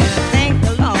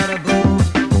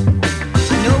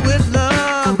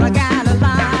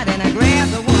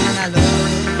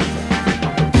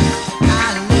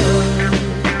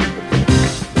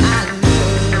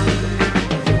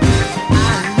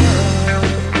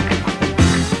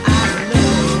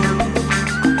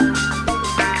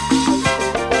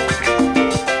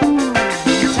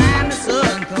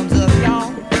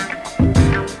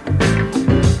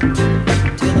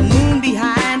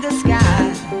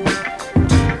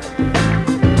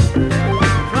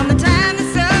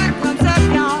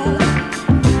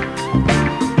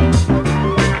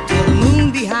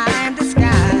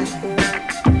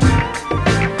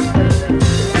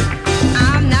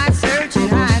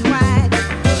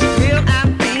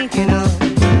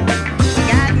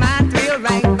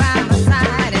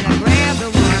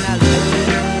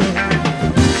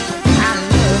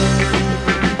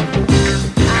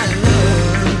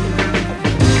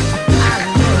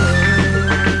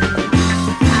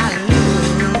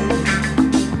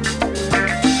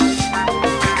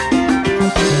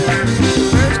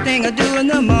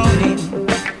morning.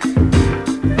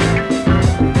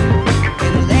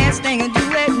 And the last thing I do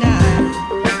at night.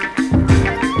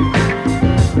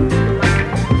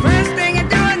 First thing I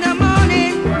do in the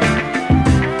morning.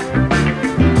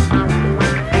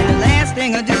 And the last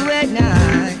thing I do at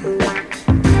night.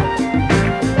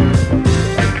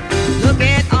 Look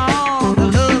at all the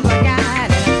love I got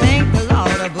and I thank the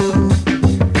Lord above.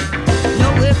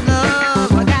 Know with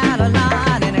love I got a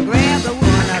lot and I grab the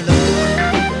one I love.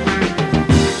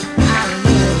 I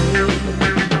love you.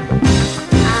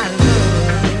 I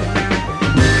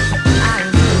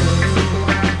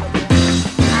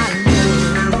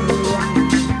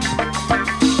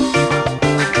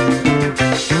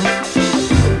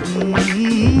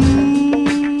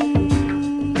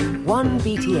One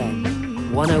BTN,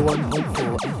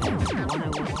 101.4 FM.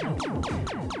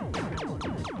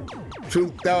 Tru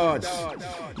Thoughts,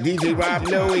 DJ Rob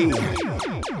Louie,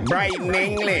 Brighton,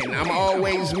 England. I'm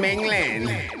always mingling.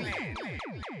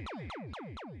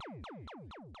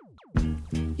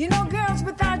 You know, girls,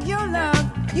 without your love,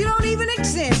 you don't even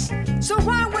exist. So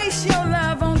why waste your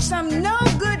love on some no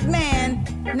good man?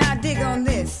 Now dig on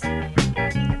this.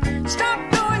 Stop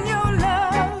throwing your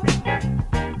love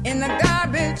in the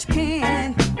garbage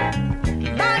can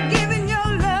by giving your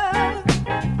love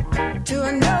to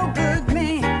a no good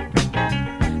man.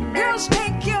 Girls,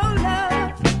 take your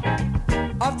love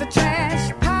off the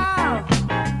trash pile.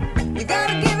 You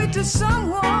gotta give it to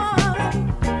someone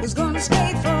who's gonna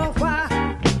stay for a while.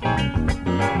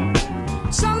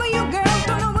 Some of you girls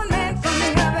don't know one man from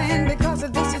the other, and because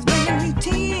of this it's bringing you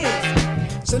tears.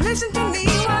 So listen to me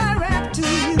while I rap to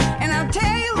you, and I'll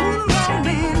tell you who the wrong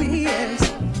man is.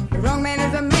 The wrong man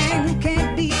is a man who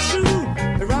can't be true.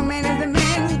 The wrong man is a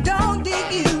man who don't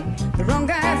dig you. The wrong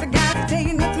guy is a guy who's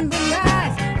taking nothing but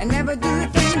lies and never do the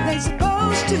things they're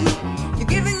supposed to. You're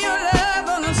giving your love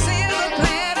on a silver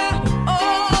platter,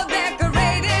 all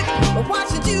decorated. But why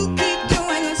should you keep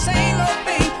doing the same old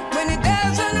thing when it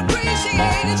doesn't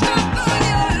appreciate it? Stop throwing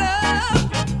your love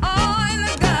all in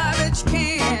the garbage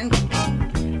can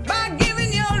by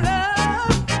giving your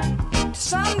love to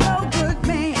some no good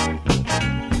man.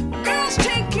 Girls,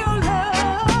 take your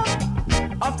love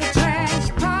off the trash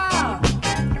pile.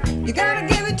 You gotta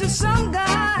give it to some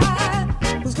guy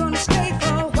who's gonna stay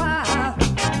for a while.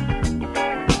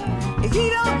 If he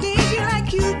don't dig you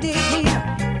like you dig him,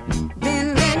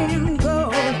 then let him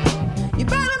go. You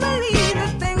better believe the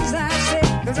things I say,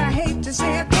 'cause I hate to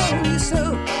say I told you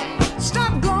so.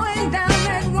 Stop going down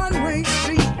that one-way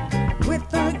street with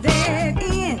a dead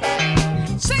end.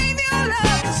 Save your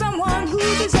love to someone who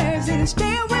deserves it and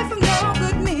stay away from no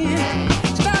good men.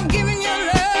 Stop giving your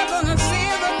love on a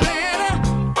silver platter,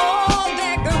 all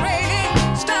decorated.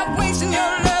 Stop wasting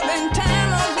your love and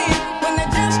time on them when they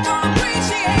just don't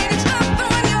appreciate it. Stop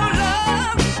throwing your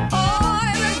love all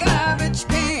in the garbage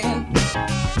can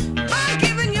by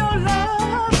giving your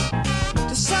love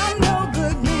to some no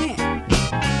good man.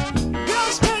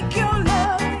 Girls, take your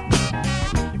love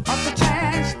off the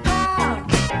trash pile.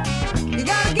 You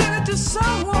gotta give it to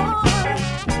someone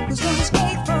who's gonna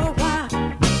stay for a while.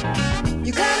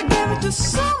 You gotta give it to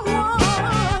someone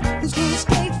who's gonna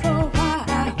stay for a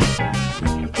while.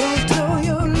 Don't throw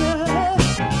your love.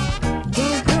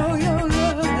 Don't throw your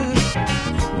love.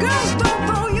 Girls, don't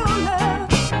throw your love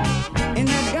in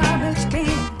that garbage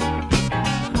can.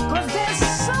 'Cause there's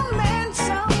some man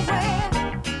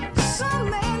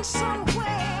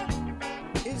somewhere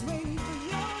is waiting for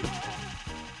your love.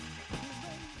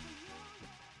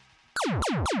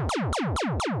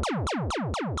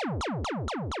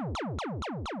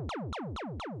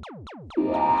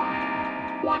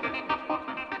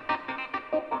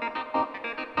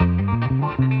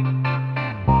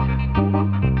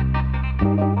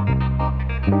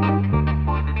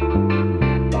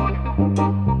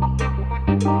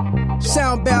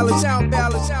 Sound ballad, sound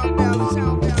ballad, sound ballad,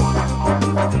 sound ballad.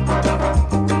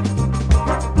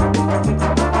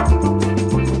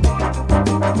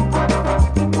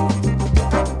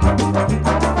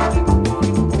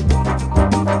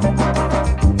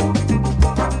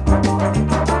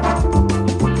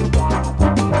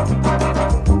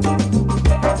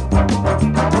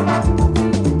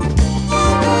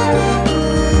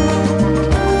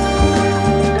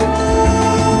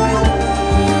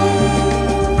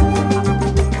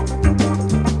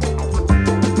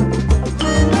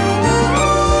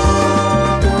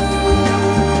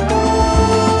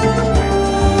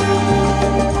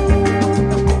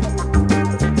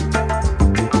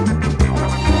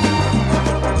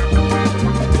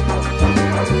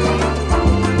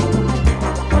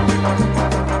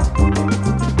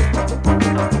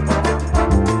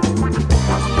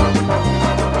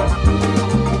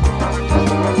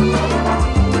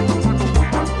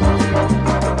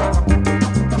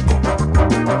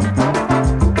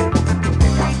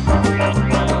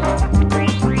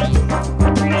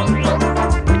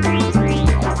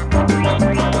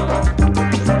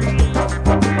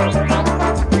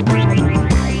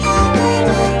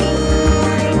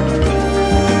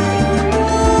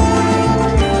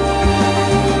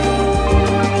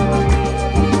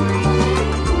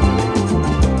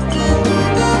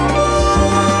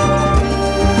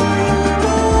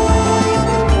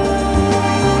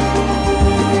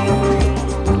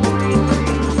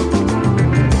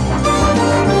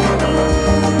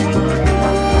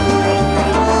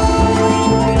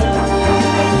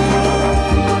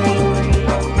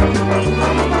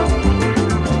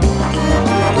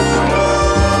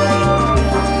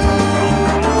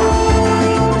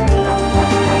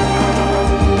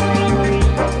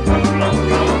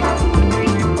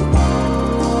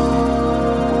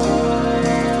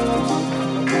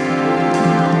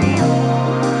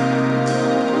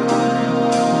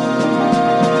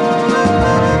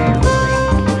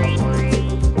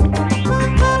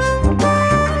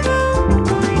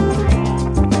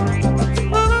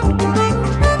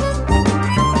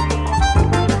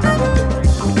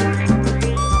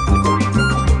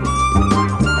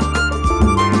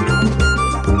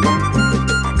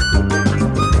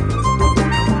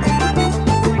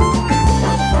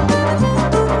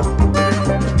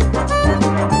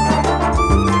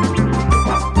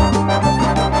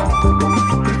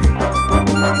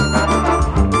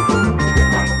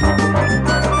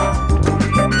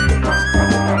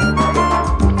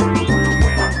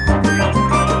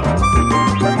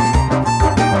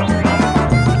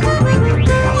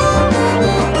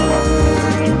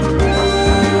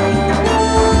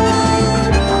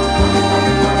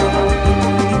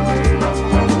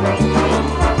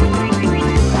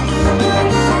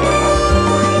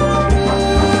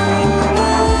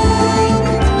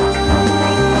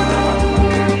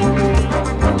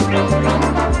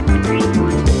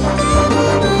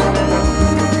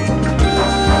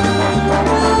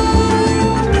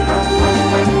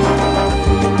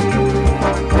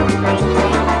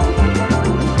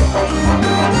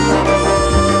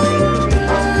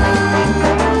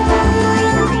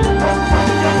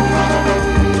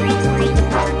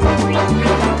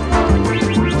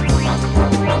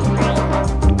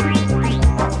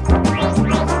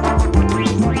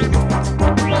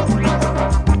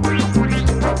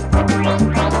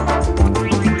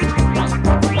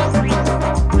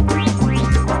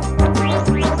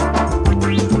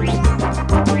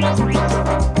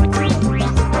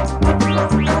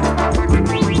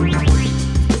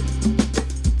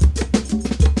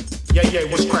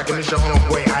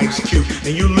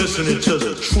 and you listening to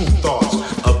the Tru Thoughts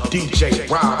of DJ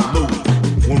Rob Louie.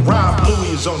 When Rob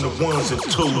Louie is on the ones and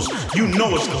twos, you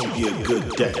know it's gonna be a good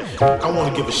day. I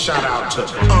wanna give a shout out to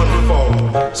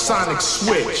Unfold, Sonic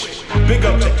Switch. Big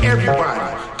up to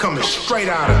everybody coming straight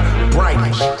out of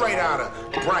Brighton, straight out of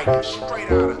Brighton,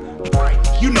 straight out of Brighton.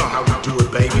 You know how we do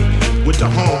it, baby. With the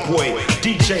homeboy,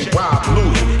 DJ Rob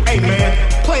Louie. Hey man,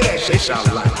 play that shit out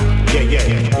loud. Yeah.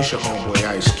 It's your homeboy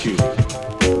Ice Cube.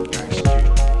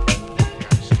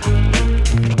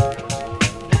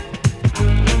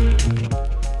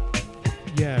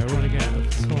 Yeah, running out of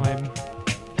time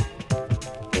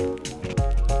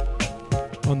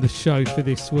on the show for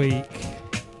this week.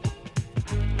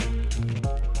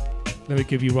 Let me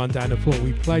give you a rundown of what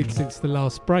we played since the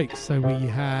last break. So we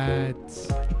had,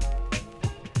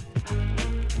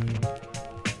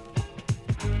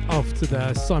 after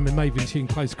the Simon Maven tune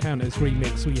Close Counters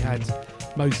remix, we had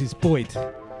Moses Boyd.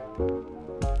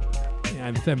 The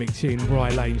anthemic tune Rye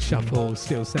Lane Shuffle,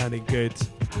 still sounding good.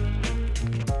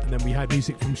 And then we had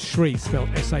music from Shri, spelled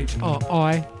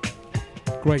S-H-R-I.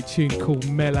 Great tune called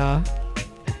Mela.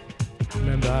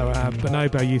 Remember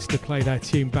Bonobo used to play that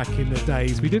tune back in the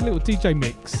days. We did a little DJ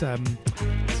mix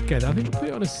together. I think we put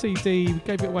it on a CD. We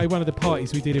gave it away one of the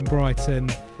parties we did in Brighton,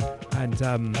 and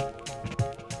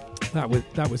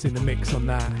that was in the mix on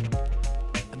that.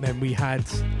 And then we had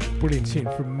a brilliant tune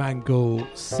from Mangal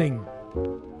Singh,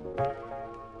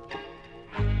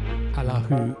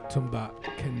 Allahu Tumba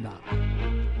Kenda.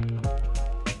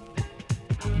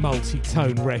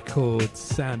 Multi-tone records,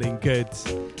 sounding good.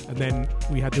 And then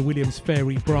we had the Williams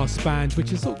Fairey Brass Band, which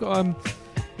has sort of got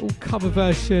all cover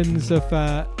versions of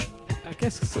I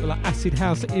guess sort of like acid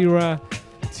house era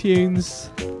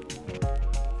tunes. We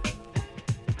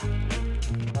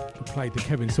played the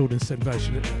Kevin Saunderson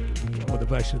version, or the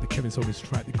version of the Kevin Saunderson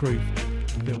track, The Groove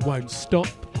That Won't Stop.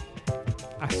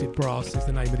 Acid Brass is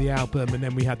the name of the album. And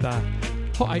then we had the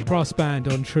Hot 8 Brass Band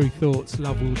on Tru Thoughts,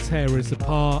 Love Will Tear Us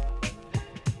Apart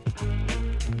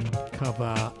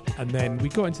cover. And then we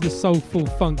got into the soulful,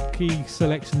 funky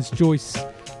selections, Joyce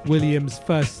Williams,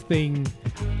 First Thing,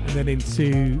 and then in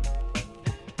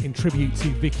tribute to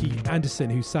Vicki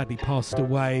Anderson, who sadly passed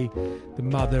away, the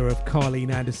mother of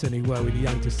Carleen Anderson, who worked with the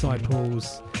Young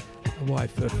Disciples, a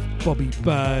wife of Bobby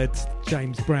Bird,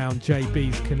 James Brown,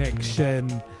 JB's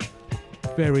connection,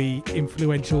 very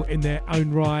influential in their own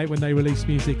right when they released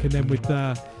music. And then with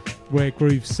the rare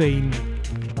groove scene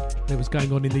that was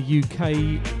going on in the UK,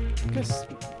 I guess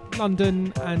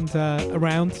London and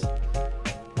around,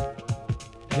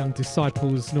 Young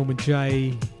Disciples, Norman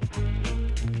J,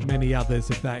 many others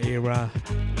of that era.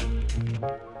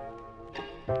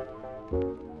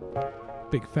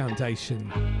 Big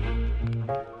foundation.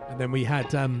 And then we had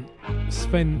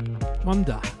Sven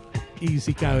Wonder,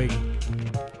 Easygoing,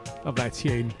 of that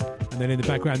tune. And then in the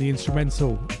background, the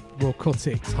instrumental,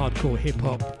 Raucotics, Hardcore Hip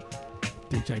Hop,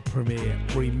 DJ Premier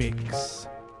remix.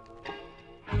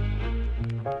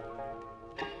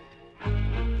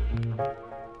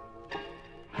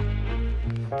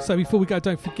 So before we go,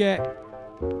 don't forget,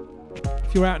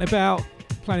 if you're out and about,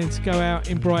 planning to go out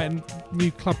in Brighton, new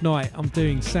club night, I'm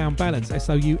doing Sound Balance,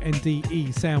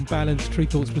 S-O-U-N-D-E, Sound Balance. Tru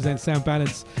Thoughts presents Sound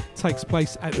Balance, takes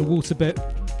place at the Water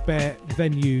Bear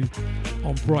venue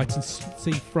on Brighton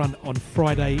seafront on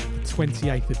Friday the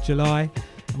 28th of July.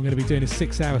 I'm going to be doing a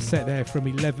 6-hour set there from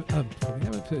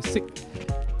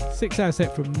 6-hour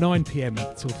set from 9 p.m.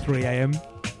 till 3 a.m.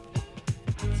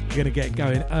 You're going to get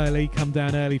going early, come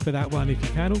down early for that one if you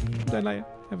can, or come down later,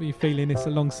 however you're feeling. It's a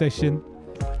long session.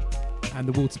 And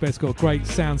the Waterbear's got a great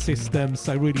sound system,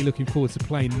 so really looking forward to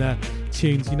playing the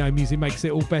tunes. You know, music makes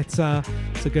it all better.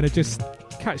 So going to just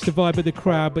catch the vibe of the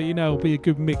crowd, but you know, it'll be a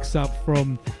good mix-up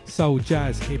from soul,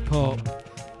 jazz, hip-hop,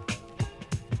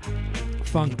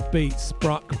 funk beats,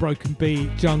 broken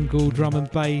beat, jungle, drum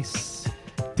and bass,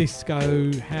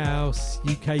 disco, house,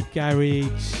 UK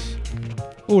garage,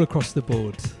 all across the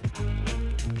board.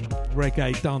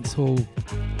 Reggae, dancehall,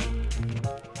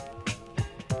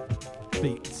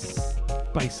 beats,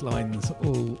 bass lines,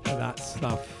 all of that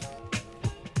stuff.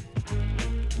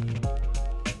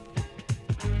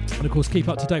 And of course, keep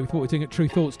up to date with what we're doing at Tru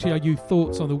Thoughts, TRU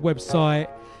Thoughts on the website,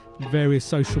 various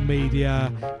social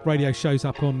media, radio shows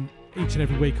up on each and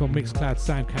every week on Mixcloud,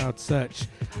 SoundCloud, search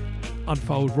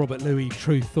Unfold, Robert Louis,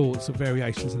 Tru Thoughts, or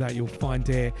variations of that you'll find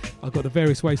here. I've got the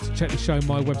various ways to check the show on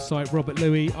my website, Robert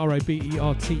Louis,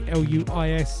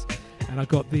 ROBERTLUIS, and I've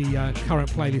got the current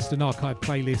playlist and archive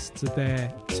playlists are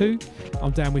there too.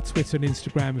 I'm down with Twitter and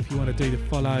Instagram if you want to do the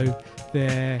follow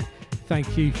there.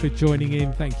 Thank you for joining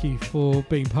in, thank you for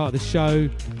being part of the show,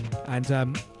 and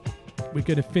we're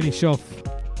going to finish off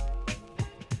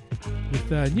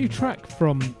with a new track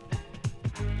from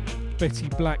Betty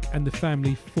Black and the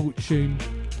Family Fortune.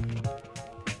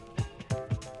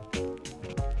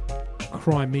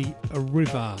 Cry Me a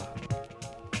River.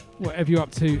 Whatever you're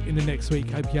up to in the next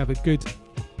week, hope you have a good,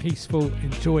 peaceful,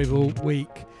 enjoyable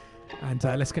week. And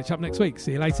let's catch up next week.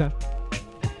 See you later.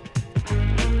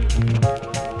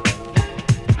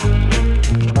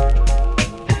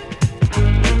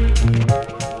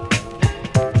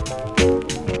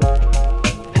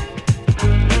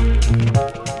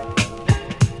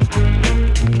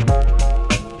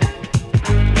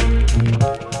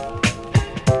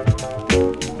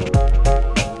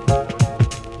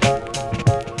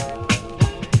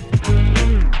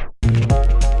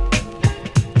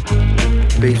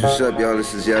 What's up, y'all?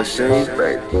 This is Yasin.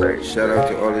 Shout out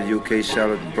to all the UK.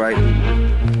 Shout out to Brighton.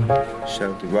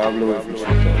 Shout out to Rob Lewis from Tru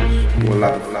Thoughts. One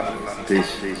love.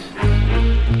 Peace.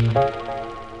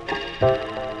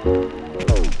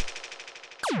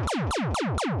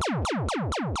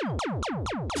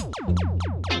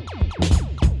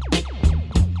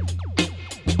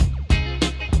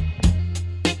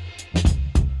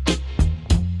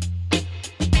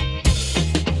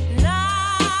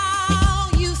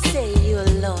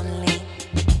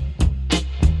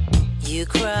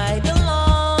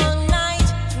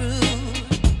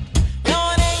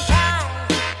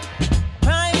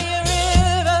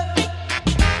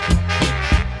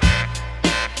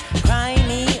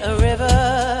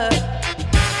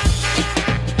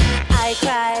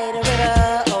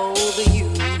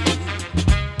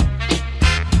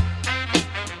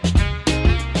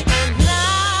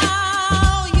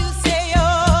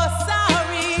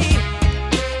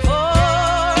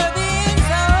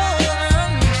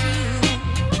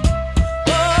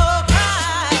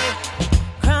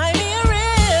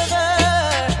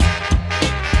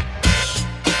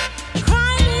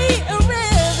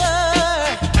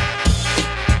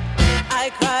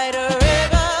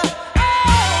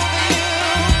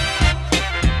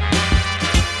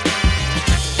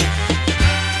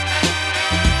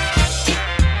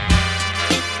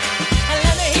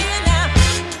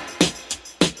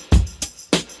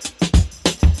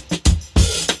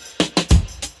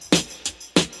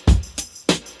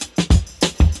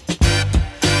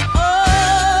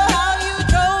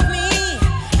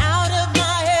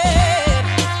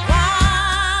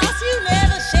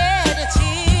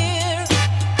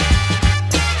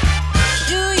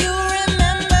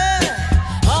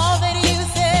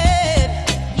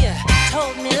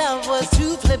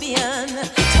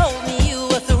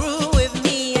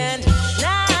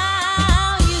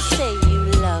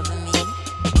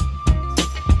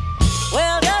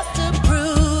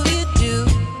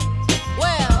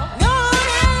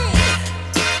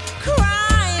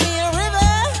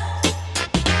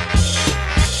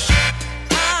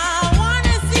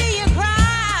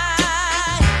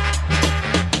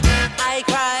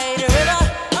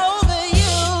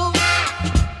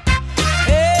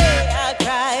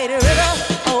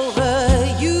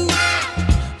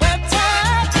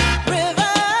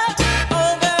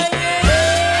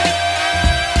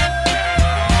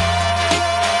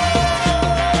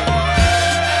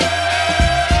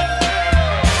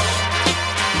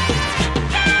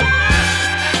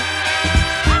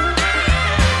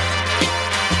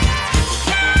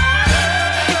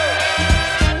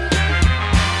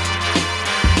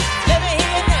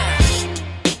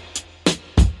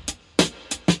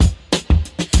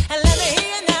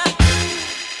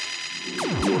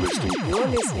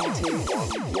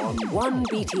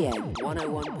 BTM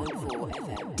 101.4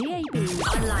 FM. DAB.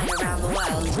 Online around the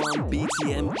world.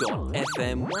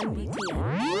 1BTM.FM. 1BTM.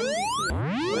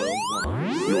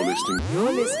 Worldwide. You're listening to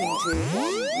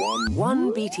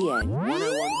 1BTN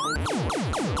 101.4.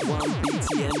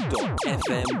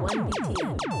 1BTM.FM.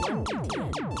 1BTM.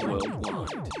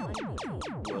 Worldwide.